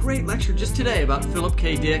listening to a great lecture just today about Philip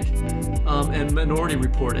K. Dick and Minority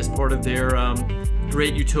Report as part of their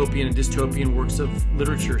great utopian and dystopian works of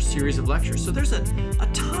literature series of lectures. So there's a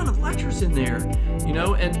ton of lectures in there,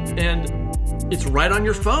 and it's right on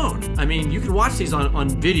your phone. I mean, you can watch these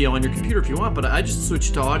on video on your computer if you want, but I just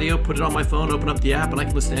switch to audio, put it on my phone, open up the app, and I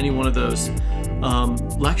can listen to any one of those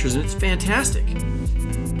lectures, and it's fantastic.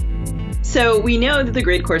 So we know that the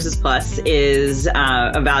Great Courses Plus is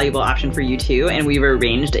a valuable option for you too, and we've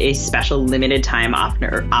arranged a special limited time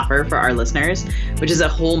offer for our listeners, which is a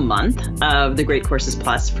whole month of the Great Courses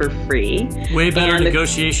Plus for free. Way better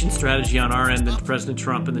negotiation strategy on our end than President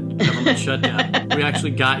Trump and the government shutdown. We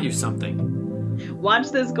actually got you something.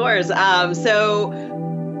 Watch this course. So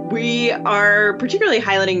we are particularly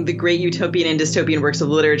highlighting the great utopian and dystopian works of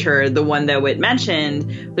literature, the one that Whit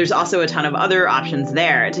mentioned. There's also a ton of other options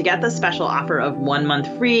there. To get the special offer of 1 month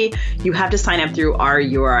free, you have to sign up through our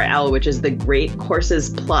URL, which is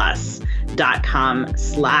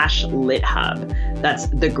thegreatcoursesplus.com/lithub. That's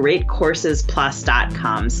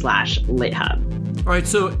thegreatcoursesplus.com/lithub. All right,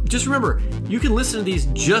 so just remember, you can listen to these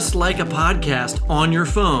just like a podcast on your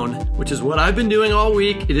phone, which is what I've been doing all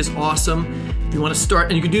week. It is awesome. If you want to start,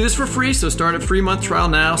 and you can do this for free, so start a free month trial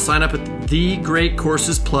now. Sign up at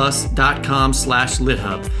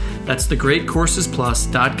thegreatcoursesplus.com/lithub. That's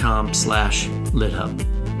thegreatcoursesplus.com/lithub.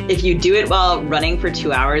 If you do it while running for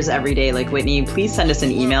 2 hours every day like Whitney, please send us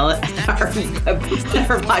an email at our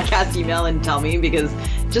podcast email and tell me, because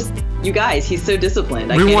just you guys, he's so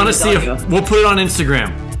disciplined. We want to see if we'll put it on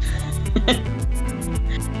Instagram.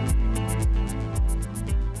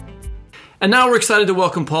 And now we're excited to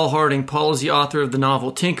welcome Paul Harding. Paul is the author of the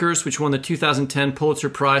novel Tinkers, which won the 2010 Pulitzer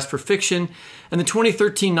Prize for Fiction, and the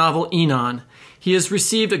 2013 novel Enon. He has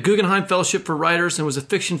received a Guggenheim Fellowship for Writers and was a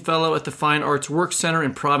fiction fellow at the Fine Arts Work Center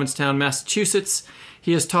in Provincetown, Massachusetts.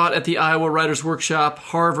 He has taught at the Iowa Writers Workshop,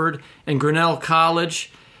 Harvard, and Grinnell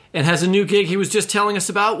College. and has a new gig he was just telling us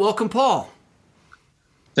about. Welcome, Paul.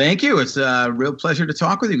 Thank you. It's a real pleasure to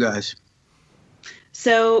talk with you guys.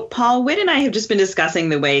 So Paul, Witt and I have just been discussing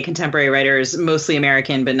the way contemporary writers, mostly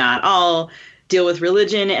American but not all, deal with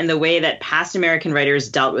religion and the way that past American writers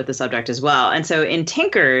dealt with the subject as well. And so in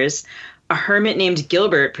Tinkers, a hermit named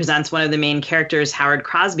Gilbert presents one of the main characters, Howard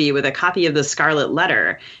Crosby, with a copy of the Scarlet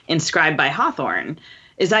Letter inscribed by Hawthorne.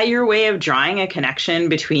 Is that your way of drawing a connection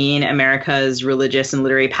between America's religious and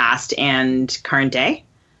literary past and current day?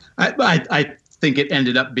 I think it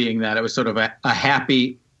ended up being that. It was sort of a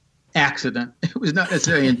happy accident. It was not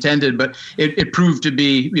necessarily intended, but it proved to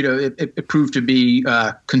be, it proved to be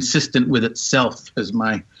consistent with itself, as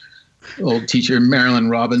my old teacher Marilyn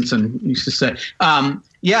Robinson used to say. I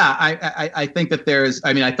think that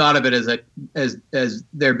I thought of it as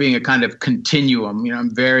there being a kind of continuum.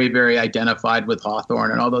 I'm very, very identified with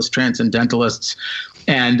Hawthorne and all those transcendentalists,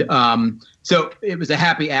 and so it was a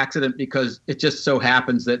happy accident because it just so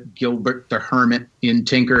happens that Gilbert the Hermit in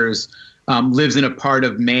Tinkers lives in a part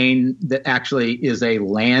of Maine that actually is a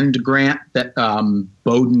land grant that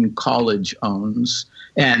Bowdoin College owns,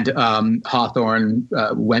 and Hawthorne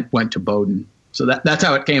went to Bowdoin. So that's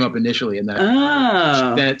how it came up initially, and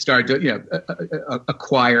then it started to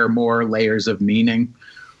acquire more layers of meaning.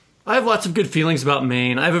 I have lots of good feelings about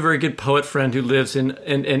Maine. I have a very good poet friend who lives in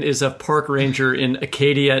and is a park ranger in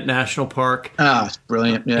Acadia National Park. It's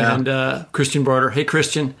brilliant, yeah. And Christian Barter. Hey,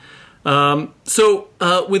 Christian. So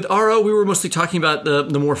with R.O., we were mostly talking about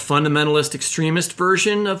the more fundamentalist, extremist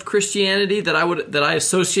version of Christianity that I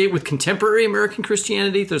associate with contemporary American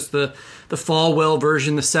Christianity. There's the Falwell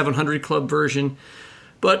version, the 700 Club version.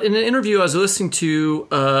 But in an interview I was listening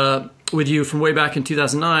to with you from way back in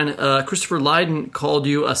 2009, Christopher Lydon called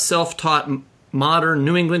you a self-taught modern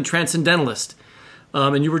New England transcendentalist.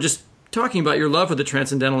 And you were just talking about your love for the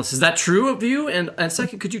transcendentalists. Is that true of you? And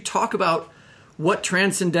second, could you talk about what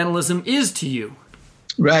transcendentalism is to you?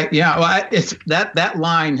 Right. Yeah. Well, it's that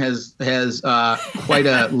line has quite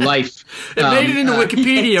a life. It made it into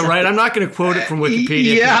Wikipedia, right? I'm not going to quote it from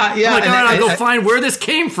Wikipedia. Yeah. I'm like, all right, I'll go find where this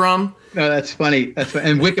came from. No, that's funny.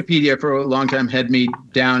 And Wikipedia for a long time had me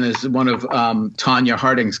down as one of Tanya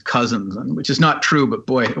Harding's cousins, which is not true, but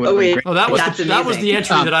boy, it would have been great. Oh, that was the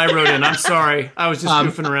entry that I wrote in. I'm sorry, I was just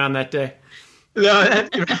goofing around that day. No,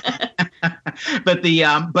 but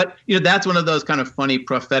that's one of those kind of funny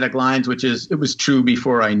prophetic lines, it was true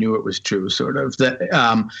before I knew it was true, sort of. That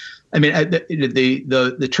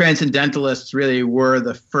the transcendentalists really were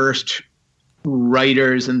the first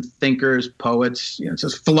writers and thinkers, poets,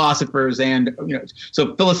 just philosophers, and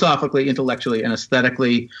so philosophically, intellectually, and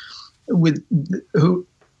aesthetically, with who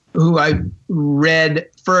I read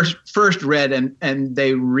first read, and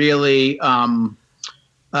they really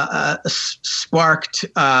sparked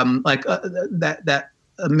that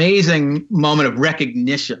amazing moment of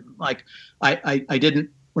recognition. Like I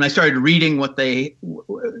didn't. When I started reading what their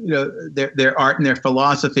art and their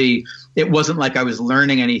philosophy, it wasn't like I was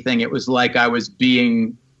learning anything. It was like I was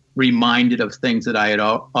being reminded of things that I had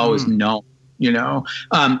always known.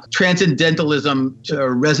 Transcendentalism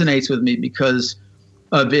resonates with me because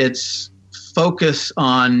of its focus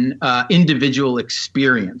on individual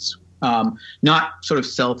experience. Not sort of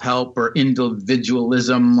self-help or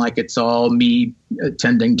individualism, like it's all me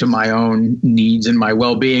attending to my own needs and my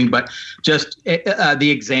well-being, but just the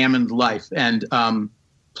examined life and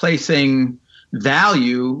placing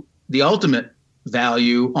value, the ultimate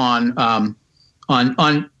value, on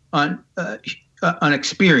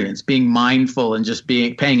experience, being mindful and just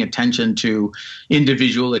paying attention to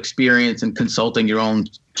individual experience and consulting your own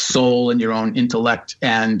soul and your own intellect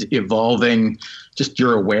and evolving just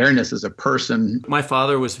your awareness as a person. My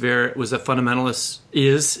father was a fundamentalist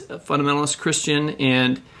Christian,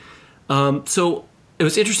 and so it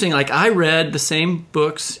was interesting. Like, I read the same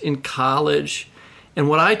books in college, and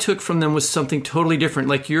what I took from them was something totally different.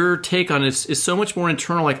 Like, your take on it is so much more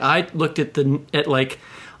internal. Like, I looked at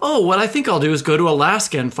what I think I'll do is go to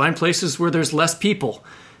Alaska and find places where there's less people.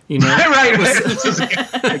 Right. Just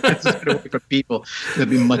get away from people. That'd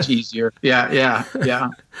be much easier. Yeah.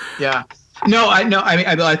 No, I know.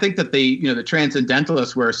 I think that the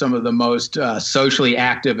transcendentalists were some of the most socially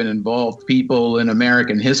active and involved people in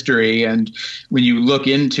American history. And when you look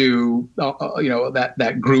into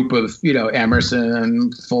that group of Emerson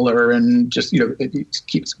and Fuller and just it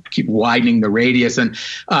keep widening the radius, and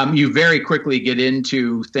you very quickly get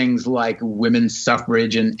into things like women's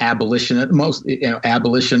suffrage and abolition.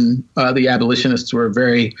 Abolition. The abolitionists were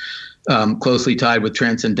very closely tied with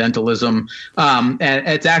transcendentalism. And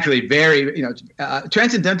it's actually very,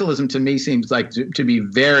 transcendentalism to me seems like to be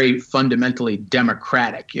very fundamentally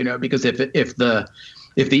democratic, because if the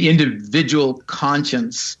individual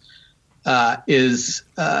conscience is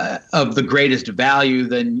of the greatest value,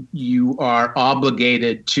 then you are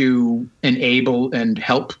obligated to enable and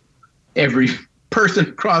help every person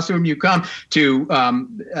across whom you come to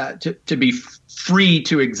be free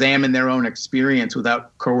to examine their own experience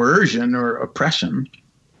without coercion or oppression.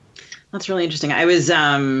 That's really interesting. I was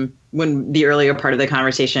when the earlier part of the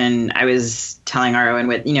conversation, I was telling Aro and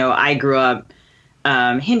with I grew up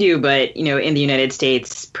Hindu, but in the United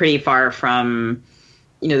States, pretty far from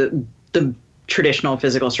the traditional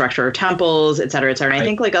physical structure of temples, et cetera, et cetera. And I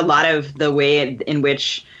think like a lot of the way in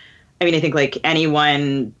which, I think like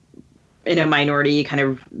anyone in a minority kind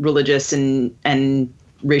of religious and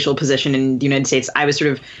racial position in the United States, I was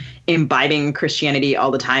sort of imbibing Christianity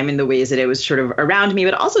all the time in the ways that it was sort of around me,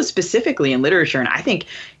 but also specifically in literature. And I think,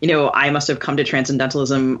 I must have come to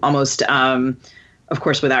transcendentalism almost, of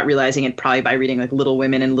course, without realizing it, probably by reading like Little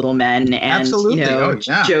Women and Little Men and,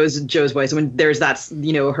 Joe's Voice. When there's that,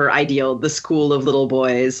 her ideal, the school of little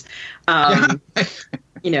boys. And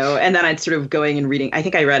then I'd sort of going and reading. I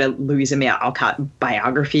think I read a Louisa May Alcott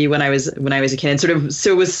biography when I was a kid, and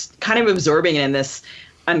so was kind of absorbing it in this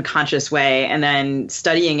unconscious way, and then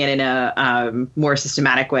studying it in a more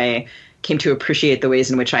systematic way. Came to appreciate the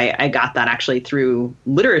ways in which I got that actually through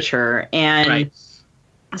literature, and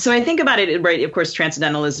so I think about it. Right, of course,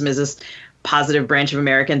 transcendentalism is this positive branch of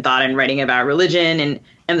American thought and writing about religion,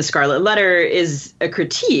 and the Scarlet Letter is a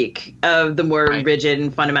critique of the more rigid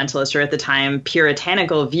and fundamentalist, or at the time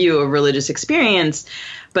puritanical view of religious experience.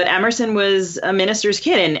 But Emerson was a minister's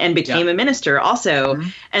kid and became a minister also. Mm-hmm.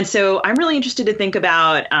 And so I'm really interested to think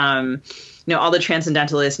about, all the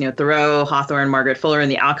transcendentalists, Thoreau, Hawthorne, Margaret Fuller, and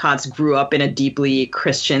the Alcotts grew up in a deeply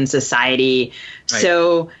Christian society. Right.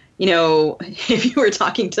 So, if you were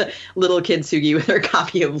talking to little kintsugi with their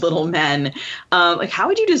copy of Little Men, how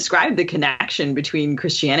would you describe the connection between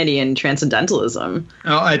Christianity and transcendentalism?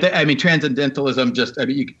 Oh, transcendentalism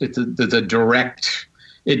it's a direct.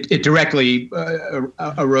 It directly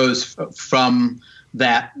arose from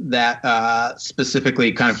that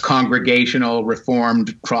specifically kind of congregational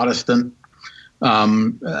Reformed Protestant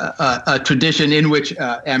a tradition in which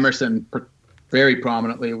Emerson very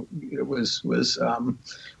prominently was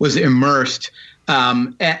immersed.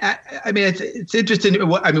 It's interesting.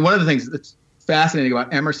 One of the things that's fascinating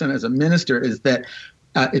about Emerson as a minister is that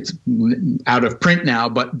it's out of print now,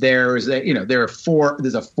 but there's a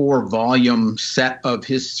 4-volume set of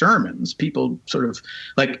his sermons. People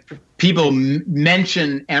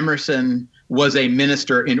mention Emerson was a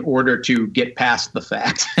minister in order to get past the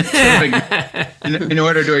fact, in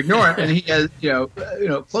order to ignore it. And he has,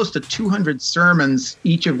 close to 200 sermons,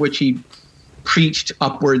 each of which he preached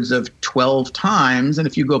upwards of 12 times. And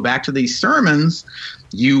if you go back to these sermons,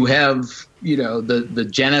 you have, the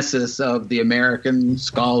genesis of the American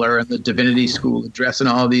scholar and the divinity school address and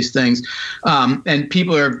all of these things. And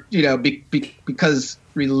people are, because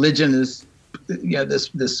religion is,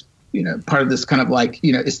 this part of this kind of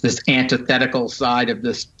it's this antithetical side of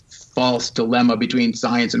this false dilemma between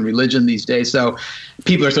science and religion these days. So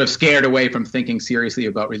people are sort of scared away from thinking seriously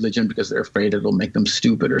about religion because they're afraid it'll make them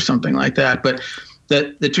stupid or something like that. But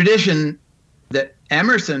the tradition that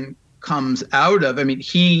Emerson comes out of,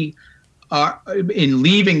 he in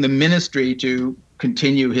leaving the ministry to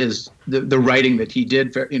continue the writing that he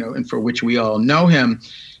did, and for which we all know him,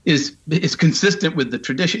 is consistent with the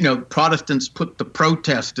tradition. Protestants put the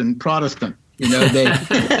protest in Protestant. There's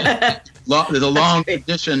a long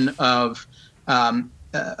tradition of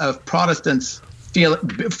Protestants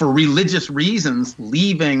for religious reasons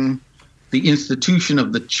leaving the institution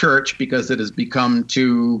of the church because it has become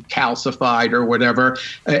too calcified or whatever,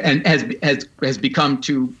 and has become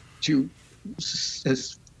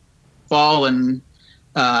has fallen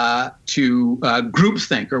to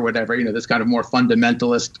groupthink or whatever, this kind of more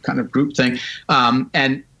fundamentalist kind of groupthink.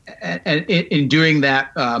 And in doing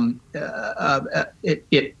that,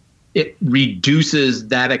 it reduces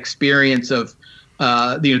that experience of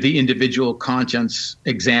the individual conscience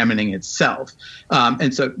examining itself.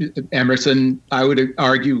 And so Emerson, I would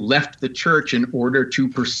argue, left the church in order to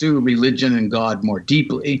pursue religion and God more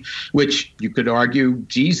deeply, which you could argue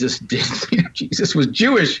Jesus did. Jesus was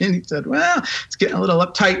Jewish, and he said, well, it's getting a little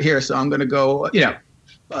uptight here, so I'm going to go,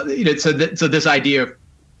 so this idea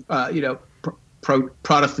of,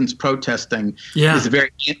 Protestants protesting is very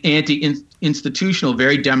anti-institutional,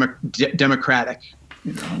 very democratic.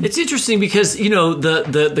 It's interesting because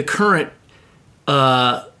the current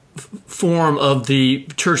form of the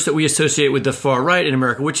church that we associate with the far right in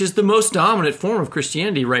America, which is the most dominant form of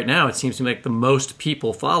Christianity right now, it seems to me like the most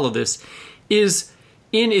people follow this, is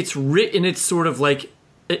in its sort of like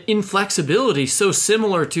inflexibility so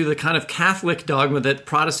similar to the kind of Catholic dogma that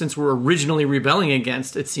Protestants were originally rebelling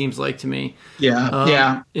against. It seems like to me.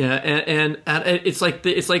 Yeah. And it's like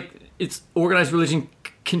it's organized religion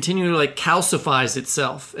continually like calcifies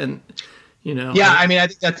itself, and Yeah, I mean, I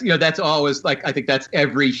think that's always like, I think that's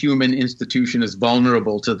every human institution is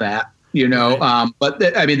vulnerable to that. Right.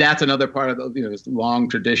 But I mean, that's another part of the this long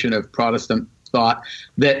tradition of Protestant thought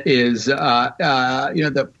that is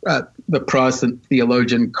the Protestant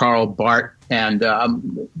theologian Karl Barth and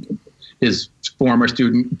his former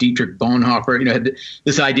student Dietrich Bonhoeffer, had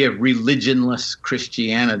this idea of religionless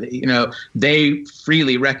Christianity. They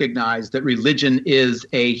freely recognize that religion is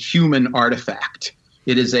a human artifact.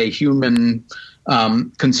 It is a human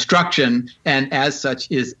construction, and as such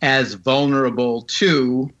is as vulnerable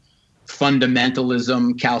to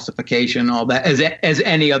fundamentalism, calcification, all that, as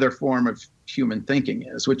any other form of human thinking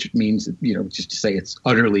is, which means, just to say it's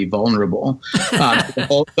utterly vulnerable.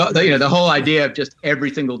 The whole idea of just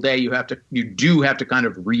every single day you do have to kind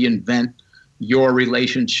of reinvent your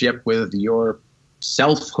relationship with your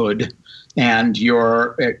selfhood and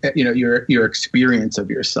your experience of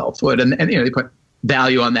your selfhood, and they put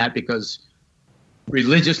value on that because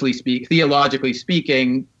theologically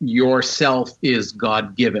speaking, yourself is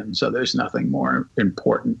God-given, so there's nothing more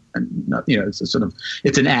important, and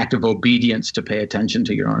it's an act of obedience to pay attention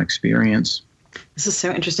to your own experience. This is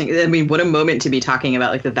so interesting. I mean, what a moment to be talking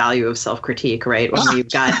about like the value of self-critique, right? When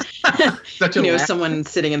you've got someone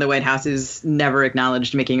sitting in the White House who's never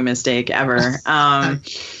acknowledged making a mistake ever. But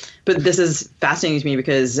this is fascinating to me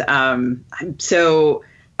because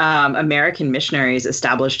American missionaries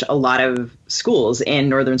established a lot of schools in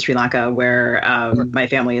northern Sri Lanka, where my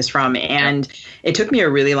family is from. And it took me a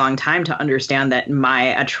really long time to understand that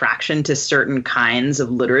my attraction to certain kinds of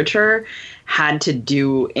literature had to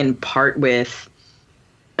do in part with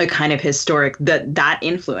a kind of historic that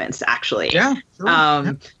influence, actually. Yeah.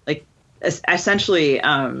 Sure. Like essentially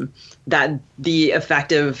that the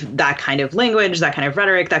effect of that kind of language, that kind of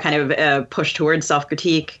rhetoric, that kind of push towards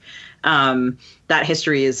self-critique, that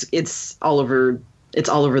history it's all over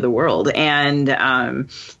the world, and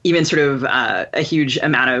even sort of a huge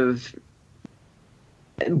amount of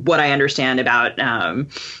what I understand about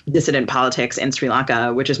dissident politics in Sri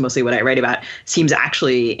Lanka, which is mostly what I write about, seems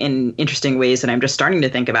actually in interesting ways that I'm just starting to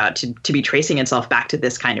think about to be tracing itself back to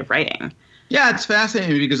this kind of writing. Yeah, it's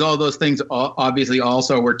fascinating because all those things obviously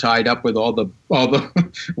also were tied up with all the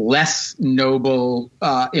less noble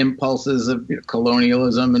impulses of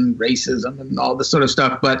colonialism and racism and all this sort of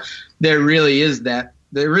stuff. But there really is a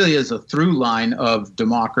through line of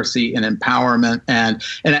democracy and empowerment, and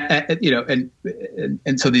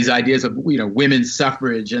so these ideas of women's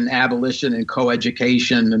suffrage and abolition and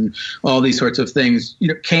coeducation and all these sorts of things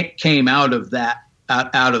came out of that.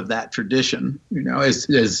 Out of that tradition,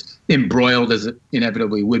 as embroiled as it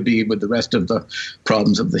inevitably would be with the rest of the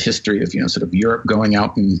problems of the history of, sort of Europe going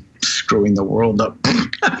out and screwing the world up.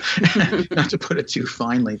 Not to put it too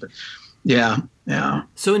finely, but yeah.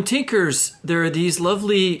 So in Tinkers, there are these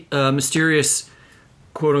lovely, mysterious,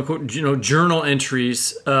 quote unquote, journal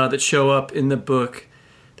entries that show up in the book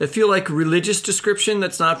that feel like religious description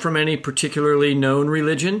that's not from any particularly known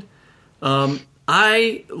religion.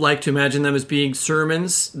 I like to imagine them as being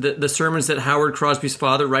sermons, the sermons that Howard Crosby's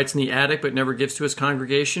father writes in the attic but never gives to his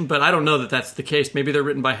congregation. But I don't know that that's the case. Maybe they're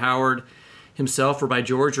written by Howard himself or by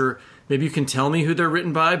George, or maybe you can tell me who they're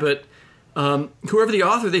written by. But whoever the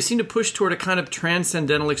author, they seem to push toward a kind of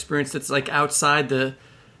transcendental experience that's like outside the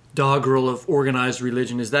doggerel of organized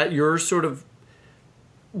religion. Is that your sort of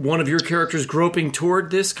one of your characters groping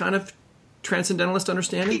toward this kind of transcendentalist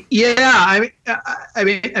understanding? Yeah, I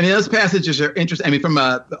mean, those passages are interesting. I mean, from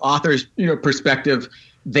the author's perspective,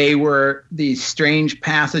 they were these strange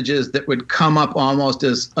passages that would come up almost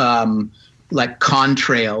as like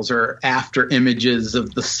contrails or after images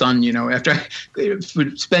of the sun. After I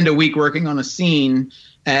would spend a week working on a scene,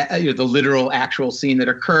 the literal actual scene that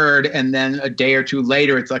occurred, and then a day or two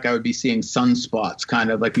later, it's like I would be seeing sunspots, kind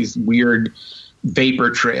of like these weird vapor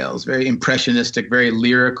trails, very impressionistic, very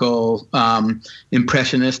lyrical,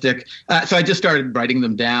 impressionistic. So I just started writing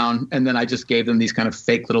them down, and then I just gave them these kind of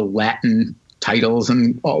fake little Latin titles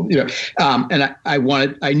and all, and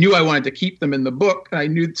I knew I wanted to keep them in the book. I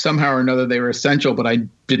knew somehow or another they were essential, but I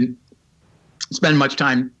didn't spend much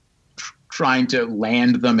time trying to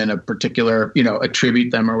land them in a particular,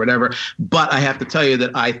 attribute them or whatever. But I have to tell you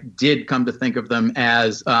that I did come to think of them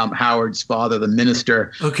as Howard's father, the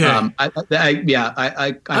minister. Okay. I'm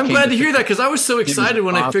glad to hear that, because I was so excited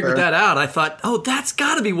when I figured that out. I thought, oh, that's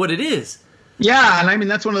got to be what it is. Yeah, and I mean,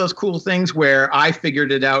 that's one of those cool things where I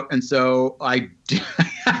figured it out, and so I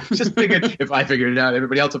just figured if I figured it out,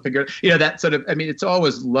 everybody else will figure it out. You know, that sort of, I mean, it's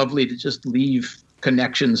always lovely to just leave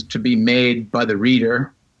connections to be made by the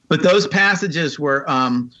reader. But those passages were,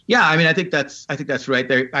 yeah, I mean, I think that's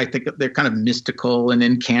right. I think they're kind of mystical and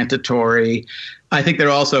incantatory. I think they're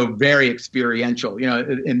also very experiential, you know,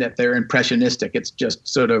 in that they're impressionistic. It's just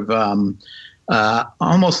sort of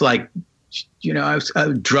almost like, you know, I was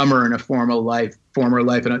a drummer in a former life,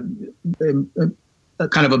 and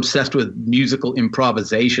kind of obsessed with musical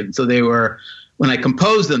improvisation. So they were, when I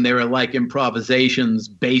composed them, they were like improvisations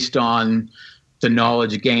based on the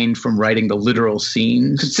knowledge gained from writing the literal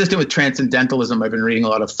scene. Consistent with transcendentalism, I've been reading a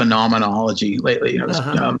lot of phenomenology lately. You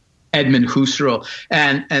know, Edmund Husserl,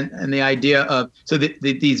 and the idea of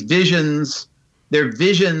these visions. They're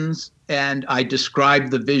visions, and I describe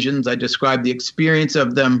the visions. I describe the experience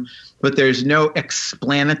of them, but there's no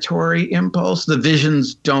explanatory impulse. The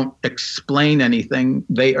visions don't explain anything.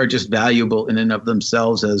 They are just valuable in and of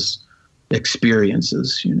themselves as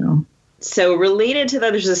experiences. You know. So related to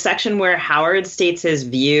that, there's a section where Howard states his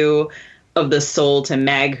view of the soul to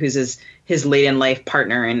Meg, who's his late in life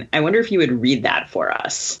partner. And I wonder if you would read that for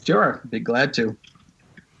us. Sure, I'd be glad to.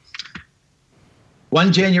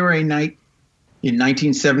 One January night in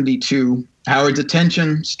 1972, Howard's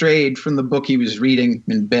attention strayed from the book he was reading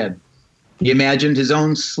in bed. He imagined his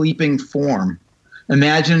own sleeping form,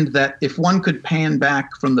 imagined that if one could pan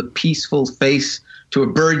back from the peaceful face to a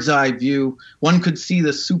bird's eye view, one could see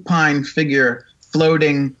the supine figure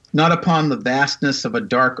floating not upon the vastness of a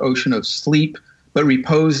dark ocean of sleep, but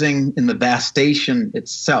reposing in the vastation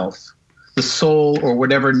itself, the soul, or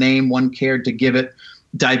whatever name one cared to give it,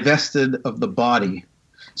 divested of the body,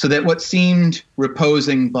 so that what seemed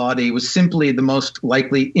reposing body was simply the most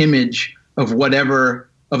likely image of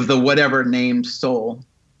the whatever named soul,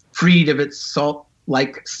 freed of its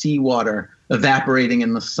salt-like seawater evaporating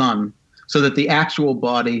in the sun, so that the actual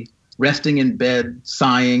body, resting in bed,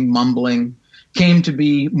 sighing, mumbling, came to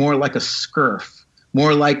be more like a scurf,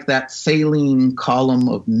 more like that saline column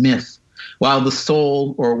of myth, while the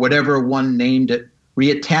soul, or whatever one named it,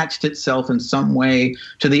 reattached itself in some way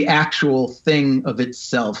to the actual thing of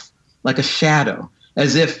itself, like a shadow,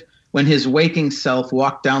 as if when his waking self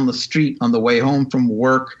walked down the street on the way home from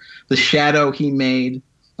work, the shadow he made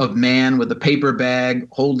of man with a paper bag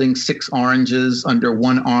holding 6 oranges under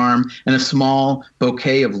one arm and a small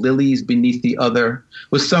bouquet of lilies beneath the other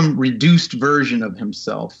was some reduced version of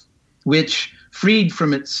himself, which, freed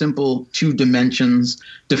from its simple 2 dimensions,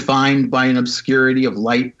 defined by an obscurity of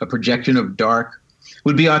light, a projection of dark,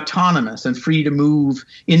 would be autonomous and free to move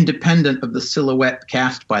independent of the silhouette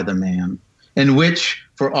cast by the man, and which,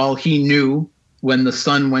 for all he knew, when the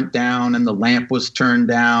sun went down and the lamp was turned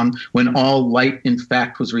down, when all light, in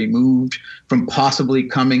fact, was removed from possibly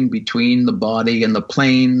coming between the body and the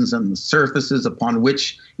planes and the surfaces upon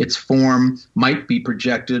which its form might be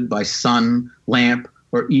projected by sun, lamp,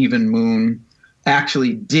 or even moon,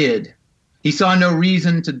 actually did. He saw no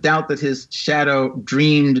reason to doubt that his shadow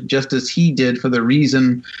dreamed just as he did, for the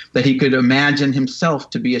reason that he could imagine himself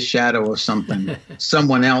to be a shadow of something,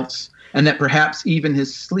 someone else, and that perhaps even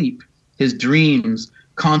his sleep, his dreams,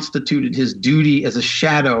 constituted his duty as a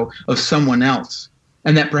shadow of someone else,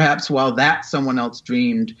 and that perhaps while that someone else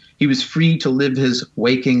dreamed, he was free to live his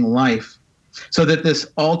waking life, so that this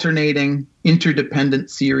alternating, interdependent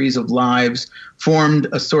series of lives formed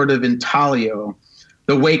a sort of intaglio.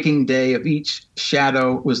 The waking day of each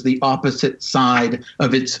shadow was the opposite side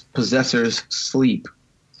of its possessor's sleep.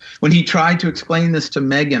 When he tried to explain this to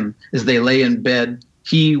Megan as they lay in bed,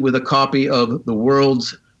 he, with a copy of the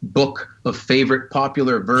world's book of favorite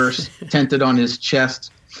popular verse tented on his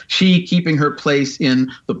chest, she keeping her place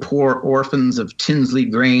in The Poor Orphans of Tinsley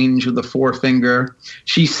Grange with a forefinger,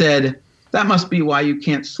 she said, "That must be why you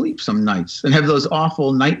can't sleep some nights and have those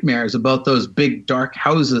awful nightmares about those big dark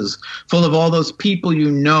houses full of all those people you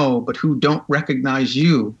know but who don't recognize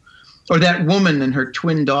you. Or that woman and her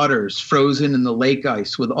twin daughters frozen in the lake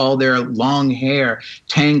ice with all their long hair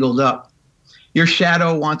tangled up. Your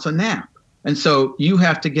shadow wants a nap, and so you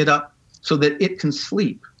have to get up so that it can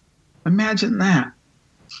sleep. Imagine that.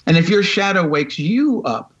 And if your shadow wakes you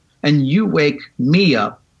up and you wake me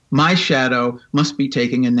up, my shadow must be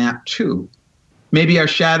taking a nap too. Maybe our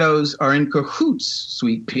shadows are in cahoots,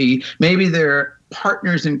 sweet pea. Maybe they're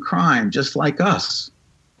partners in crime, just like us."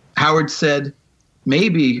 Howard said,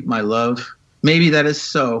 "Maybe, my love, maybe that is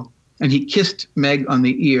so." And he kissed Meg on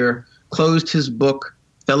the ear, closed his book,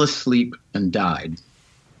 fell asleep, and died.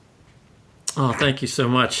 Oh, thank you so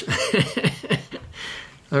much.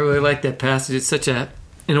 I really like that passage. It's such an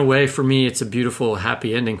in a way, for me, it's a beautiful,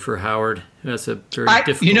 happy ending for Howard. That's a very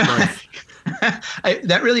difficult life.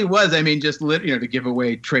 That really was. I mean, just to give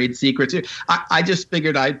away trade secrets. I just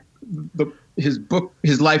figured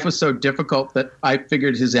his life was so difficult that I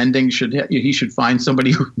figured his ending he should find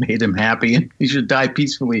somebody who made him happy, and he should die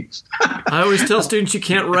peacefully. I always tell students you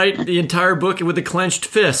can't write the entire book with a clenched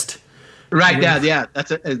fist. Right. Yeah.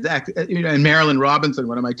 That's exactly. And Marilyn Robinson,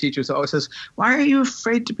 one of my teachers, always says, "Why are you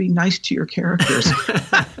afraid to be nice to your characters?"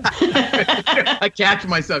 I catch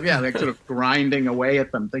myself, like sort of grinding away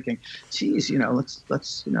at them, thinking, "Geez,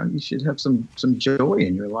 let's you should have some joy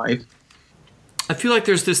in your life." I feel like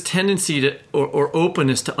there's this tendency to or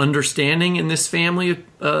openness to understanding in this family,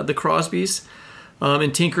 the Crosbys.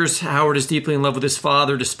 In Tinker's, Howard is deeply in love with his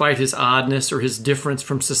father despite his oddness or his difference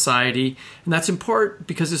from society. And that's in part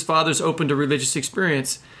because his father's open to religious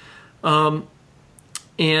experience. And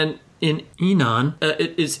in Enon,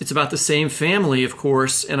 it's about the same family, of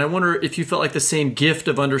course. And I wonder if you felt like the same gift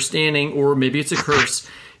of understanding, or maybe it's a curse,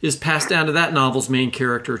 is passed down to that novel's main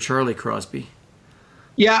character, Charlie Crosby.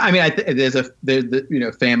 Yeah, I mean, there's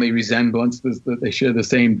the family resemblance. They share the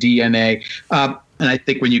same DNA. And I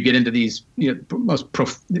think when you get into these, the most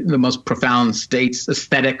profound states,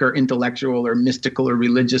 aesthetic or intellectual or mystical or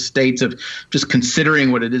religious states of just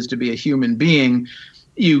considering what it is to be a human being,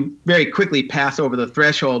 you very quickly pass over the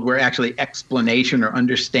threshold where actually explanation or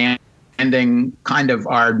understanding kind of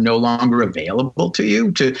are no longer available to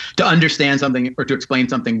you. To understand something or to explain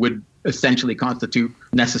something would essentially constitute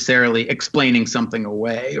necessarily explaining something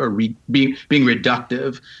away or being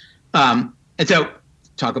reductive. And so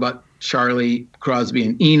talk about Charlie Crosby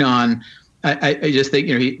and Enon. I just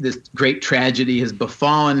think this great tragedy has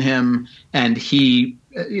befallen him, and he,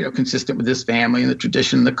 consistent with his family and the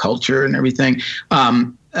tradition, the culture, and everything,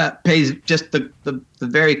 pays just the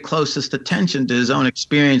very closest attention to his own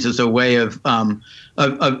experience as a way of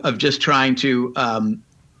just trying to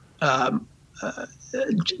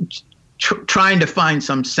trying to find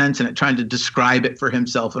some sense in it, trying to describe it for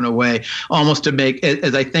himself in a way, almost to make,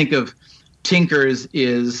 as I think of Tinker's,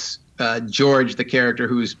 is George, the character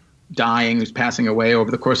who's dying, who's passing away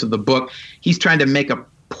over the course of the book. He's trying to make a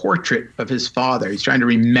portrait of his father. He's trying to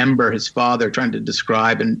remember his father, trying to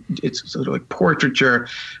describe, and it's sort of like portraiture,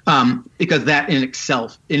 because that in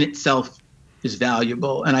itself is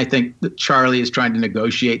valuable. And I think that Charlie is trying to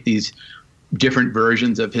negotiate these different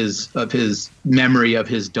versions of his memory of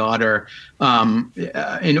his daughter,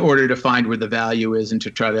 in order to find where the value is, and to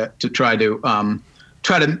try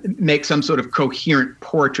to make some sort of coherent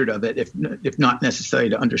portrait of it, if not necessary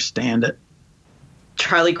to understand it.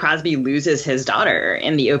 Charlie Crosby loses his daughter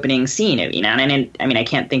in the opening scene of Enon. And I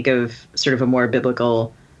can't think of sort of a more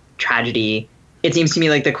biblical tragedy. It seems to me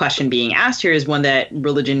like the question being asked here is one that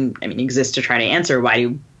religion, exists to try to answer. Why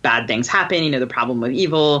do bad things happen? The problem of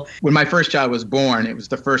evil. When my first child was born, it was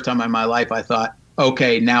the first time in my life I thought,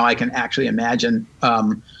 okay, now I can actually imagine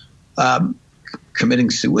committing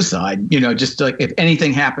suicide. Just like if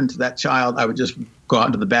anything happened to that child, I would just go out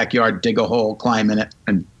into the backyard, dig a hole, climb in it,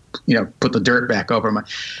 and put the dirt back over my.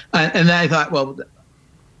 And then I thought, well,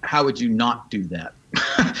 how would you not do that?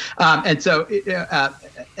 And so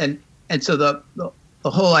the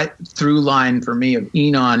whole through line for me of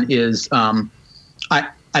Enon is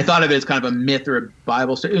I thought of it as kind of a myth or a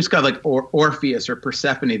Bible story. It was kind of like Orpheus or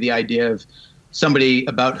Persephone, the idea of somebody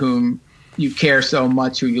about whom you care so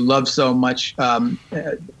much, who you love so much,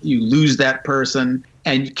 you lose that person,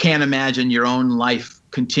 and you can't imagine your own life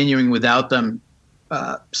continuing without them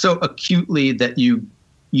so acutely that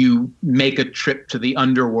you make a trip to the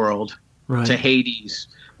underworld, right, to Hades,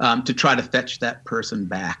 to try to fetch that person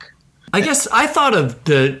back. I guess I thought of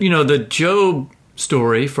the Job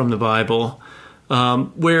story from the Bible,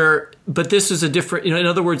 but this is a different, in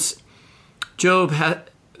other words, Job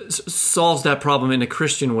solves that problem in a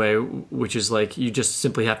Christian way, which is like you just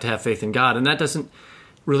simply have to have faith in God. And that doesn't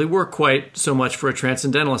really work quite so much for a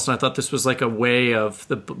transcendentalist. And I thought this was like a way of,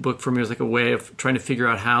 the book for me was like a way of trying to figure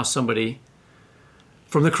out how somebody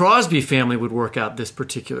from the Crosby family would work out this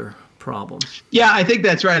particular problem. Yeah, I think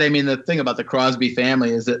that's right. The thing about the Crosby family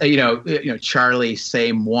is that, Charlie,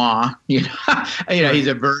 c'est moi, he's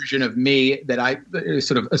a version of me that I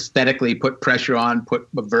sort of aesthetically put pressure on, put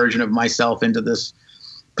a version of myself into this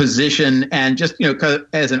position. And just,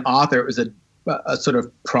 as an author, it was a sort of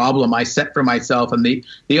problem I set for myself. And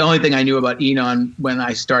the only thing I knew about Enon when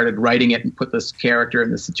I started writing it and put this character in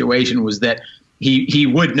the situation was that he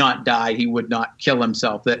would not die. He would not kill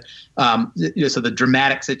himself. That, so the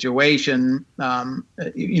dramatic situation,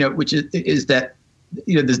 which is that,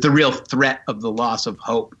 there's the real threat of the loss of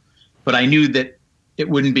hope. But I knew that it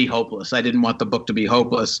wouldn't be hopeless. I didn't want the book to be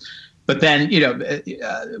hopeless. but then,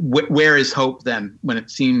 where is hope then when it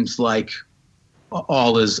seems like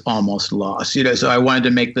all is almost lost? So I wanted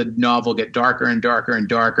to make the novel get darker and darker and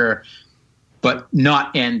darker, but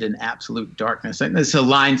not end in absolute darkness. And there's a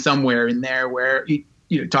line somewhere in there where he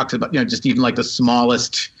talks about, just even like the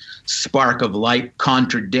smallest spark of light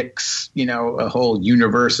contradicts, a whole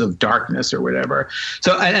universe of darkness or whatever.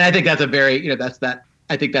 So, and I think that's a very,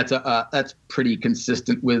 I think that's pretty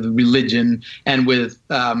consistent with religion and with,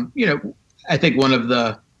 I think one of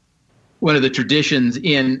the traditions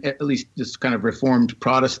in at least this kind of Reformed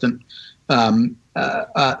Protestant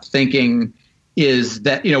thinking is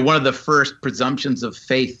that, one of the first presumptions of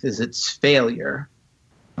faith is its failure.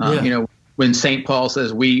 When St. Paul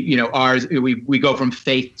says we go from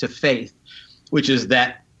faith to faith, which is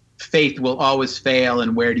that faith will always fail,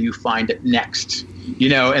 and where do you find it next?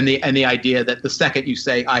 And the idea that the second you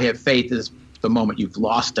say I have faith is the moment you've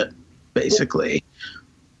lost it, basically.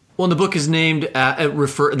 Well, the book is named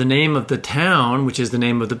the name of the town, which is the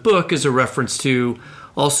name of the book, is a reference to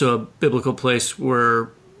also a biblical place where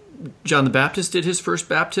John the Baptist did his first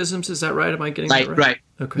baptisms. Is that right? Am I getting that right? Right.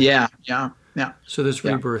 Okay. Yeah. So there's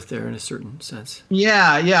rebirth there in a certain sense.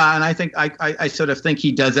 Yeah, and I think I sort of think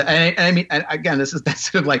he does it. And I mean, again, that's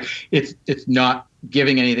sort of like it's not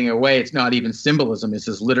giving anything away. It's not even symbolism. It's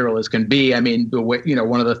as literal as can be. I mean, the way,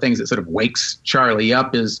 one of the things that sort of wakes Charlie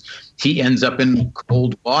up is he ends up in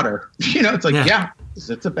cold water. It's like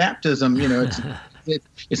it's a baptism.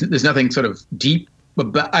 It's there's nothing sort of deep.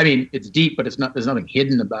 I mean, it's deep, but it's not. There's nothing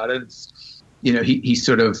hidden about it. It's he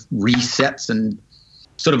sort of resets and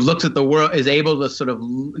sort of looks at the world, is able to sort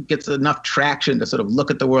of gets enough traction to sort of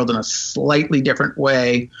look at the world in a slightly different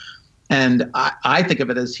way. And I think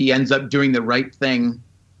of it as he ends up doing the right thing,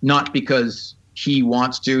 not because he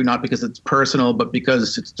wants to, not because it's personal, but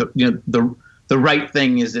because it's the right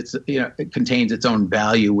thing is it contains its own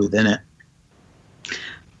value within it.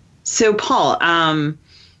 So Paul,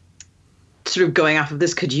 sort of going off of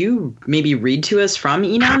this, could you maybe read to us from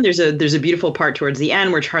Enon? There's a beautiful part towards the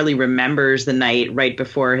end where Charlie remembers the night right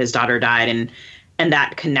before his daughter died, and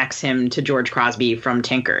that connects him to George Crosby from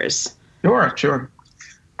Tinkers. Sure.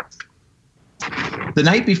 The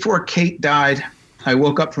night before Kate died, I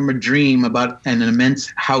woke up from a dream about an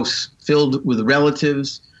immense house filled with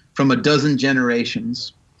relatives from a dozen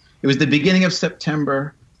generations. It was the beginning of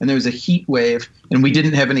September, and there was a heat wave, and we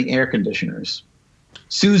didn't have any air conditioners.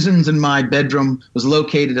 Susan's and my bedroom was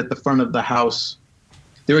located at the front of the house.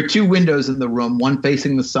 There were two windows in the room, one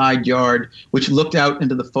facing the side yard, which looked out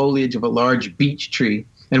into the foliage of a large beech tree,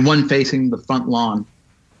 and one facing the front lawn.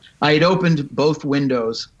 I had opened both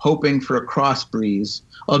windows, hoping for a cross breeze,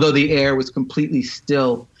 although the air was completely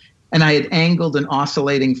still, and I had angled an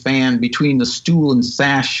oscillating fan between the stool and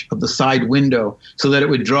sash of the side window so that it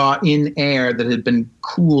would draw in air that had been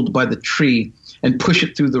cooled by the tree and push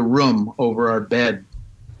it through the room over our bed.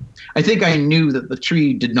 I think I knew that the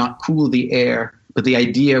tree did not cool the air, but the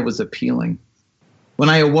idea was appealing. When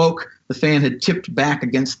I awoke, the fan had tipped back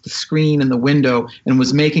against the screen in the window and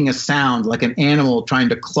was making a sound like an animal trying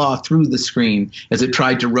to claw through the screen as it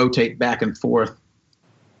tried to rotate back and forth.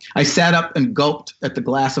 I sat up and gulped at the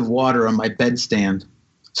glass of water on my bedstand.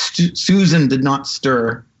 Susan did not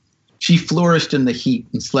stir. She flourished in the heat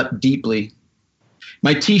and slept deeply.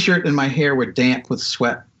 My T-shirt and my hair were damp with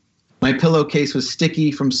sweat. My pillowcase was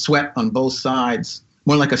sticky from sweat on both sides,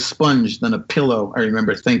 more like a sponge than a pillow, I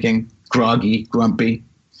remember thinking, groggy, grumpy.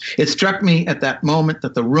 It struck me at that moment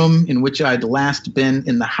that the room in which I'd last been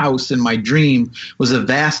in the house in my dream was a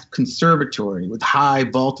vast conservatory with high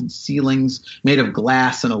vaulted ceilings made of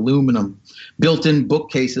glass and aluminum, built-in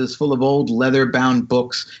bookcases full of old leather-bound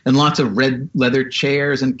books, and lots of red leather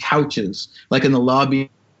chairs and couches, like in the lobby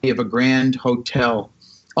of a grand hotel,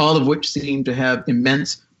 all of which seemed to have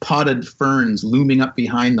immense potted ferns looming up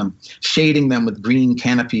behind them, shading them with green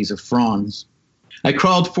canopies of fronds. I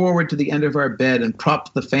crawled forward to the end of our bed and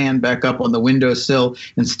propped the fan back up on the windowsill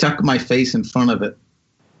and stuck my face in front of it.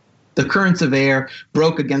 The currents of air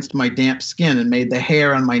broke against my damp skin and made the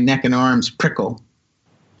hair on my neck and arms prickle.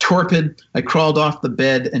 Torpid, I crawled off the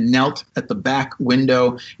bed and knelt at the back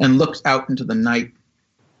window and looked out into the night.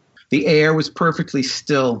 The air was perfectly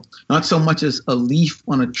still, not so much as a leaf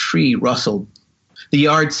on a tree rustled. The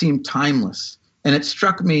yard seemed timeless, and it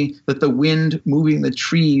struck me that the wind moving the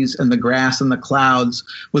trees and the grass and the clouds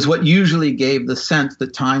was what usually gave the sense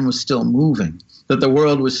that time was still moving, that the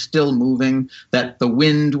world was still moving, that the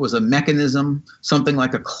wind was a mechanism, something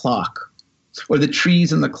like a clock. Or the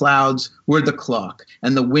trees and the clouds were the clock,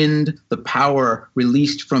 and the wind, the power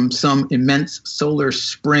released from some immense solar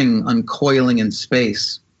spring uncoiling in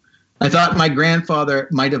space. I thought my grandfather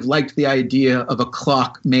might have liked the idea of a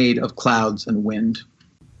clock made of clouds and wind.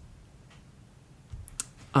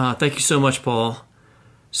 Thank you so much, Paul.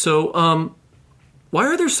 So, why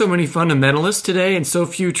are there so many fundamentalists today and so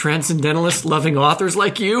few transcendentalist-loving authors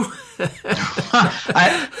like you?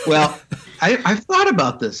 I've thought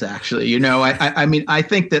about this, actually. You know, I mean, I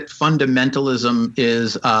think that fundamentalism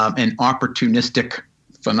is an opportunistic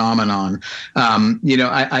phenomenon. You know,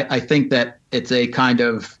 I think that it's a kind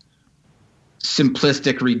of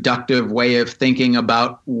simplistic, reductive way of thinking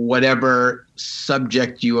about whatever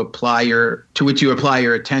subject you apply to which you apply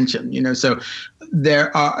your attention. You know, so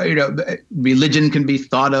there are, you know, religion can be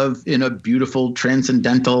thought of in a beautiful,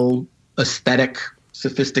 transcendental, aesthetic,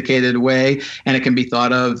 sophisticated way, and it can be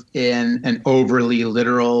thought of in an overly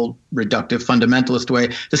literal, reductive, fundamentalist way.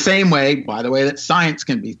 The same way, by the way, that science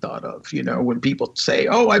can be thought of. You know, when people say,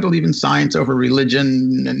 "Oh, I believe in science over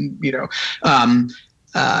religion," and you know,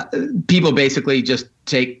 people basically just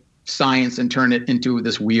take science and turn it into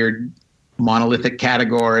this weird monolithic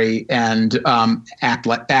category and act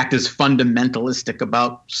as fundamentalistic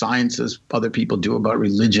about science as other people do about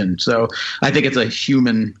religion. So I think it's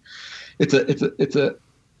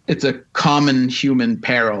a common human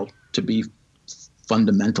peril to be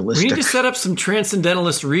fundamentalistic. We need to set up some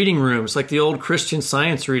transcendentalist reading rooms, like the old Christian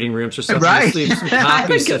Science reading rooms or something. Right. Some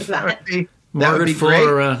copies of Margaret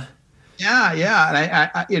Fuller around. Yeah, and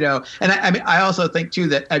I you know, and I mean, I also think too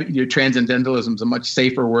that transcendentalism is a much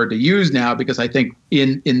safer word to use now, because I think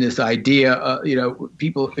in this idea, you know,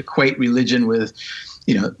 people equate religion with,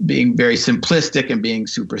 you know, being very simplistic and being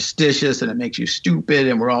superstitious, and it makes you stupid,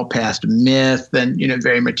 and we're all past myth and, you know,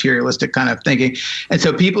 very materialistic kind of thinking, and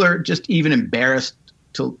so people are just even embarrassed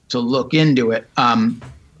to look into it. I mean,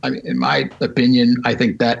 in my opinion, I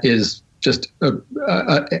think that is just a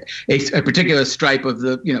particular stripe of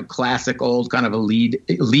the, you know, classic old kind of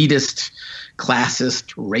elitist,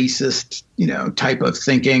 classist, racist, you know, type of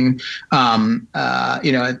thinking.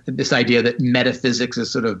 You know, this idea that metaphysics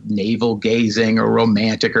is sort of navel gazing or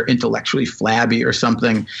romantic or intellectually flabby or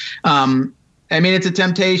something. I mean, it's a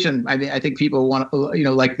temptation. I mean, I think people want, you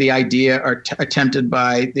know, like the idea, are tempted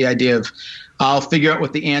by the idea of, I'll figure out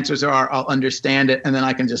what the answers are, I'll understand it, and then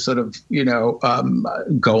I can just sort of, you know,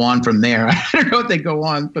 go on from there. I don't know what they go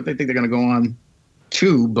on, but they think they're going to go on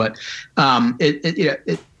too. But this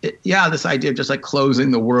idea of just like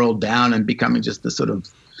closing the world down and becoming just this sort of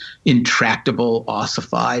intractable,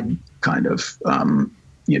 ossified kind of,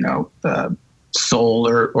 you know, soul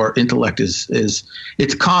or intellect is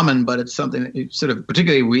it's common, but it's something that sort of,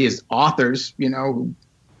 particularly we as authors, you know, who,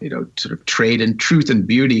 you know, sort of trade in truth and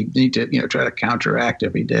beauty, need to, you know, try to counteract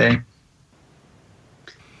every day.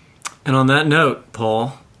 And on that note,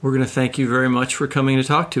 Paul, we're going to thank you very much for coming to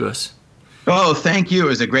talk to us. Oh, thank you. It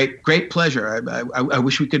was a great pleasure. I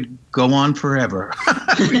wish we could go on forever.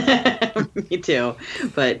 Me too.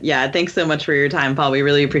 But yeah, thanks so much for your time, Paul. We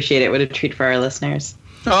really appreciate it. What a treat for our listeners.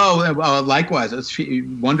 Oh, well, likewise. It's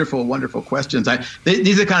wonderful, wonderful questions.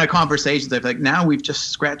 These are the kind of conversations I feel like now we've just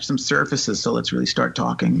scratched some surfaces, so let's really start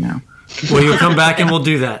talking now. Well, you'll come back and we'll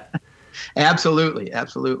do that. Absolutely,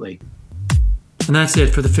 absolutely. And that's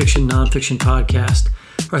it for the Fiction Nonfiction Podcast.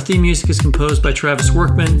 Our theme music is composed by Travis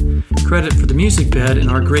Workman. Credit for the music bed and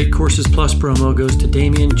our great Courses Plus promo goes to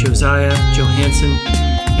Damien, Josiah, Johansson,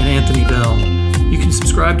 and Anthony Bell. You can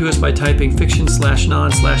subscribe to us by typing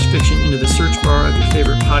fiction/non/fiction into the search bar of your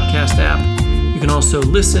favorite podcast app. You can also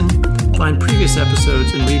listen, find previous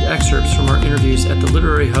episodes, and read excerpts from our interviews at the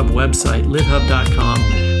Literary Hub website, lithub.com.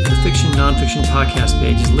 The Fiction Nonfiction Podcast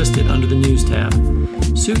page is listed under the News tab.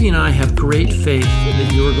 Sugi and I have great faith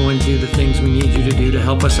that you are going to do the things we need you to do to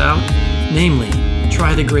help us out, namely,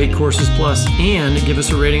 try the great Courses Plus and give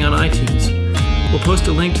us a rating on iTunes. We'll post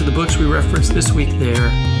a link to the books we referenced this week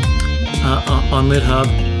there on LitHub,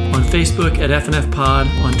 on Facebook at FNF Pod,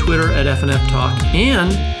 on Twitter at FNF Talk,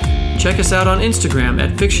 and check us out on Instagram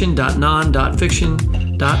at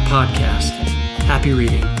fiction.non.fiction.podcast. Happy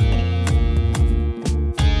reading.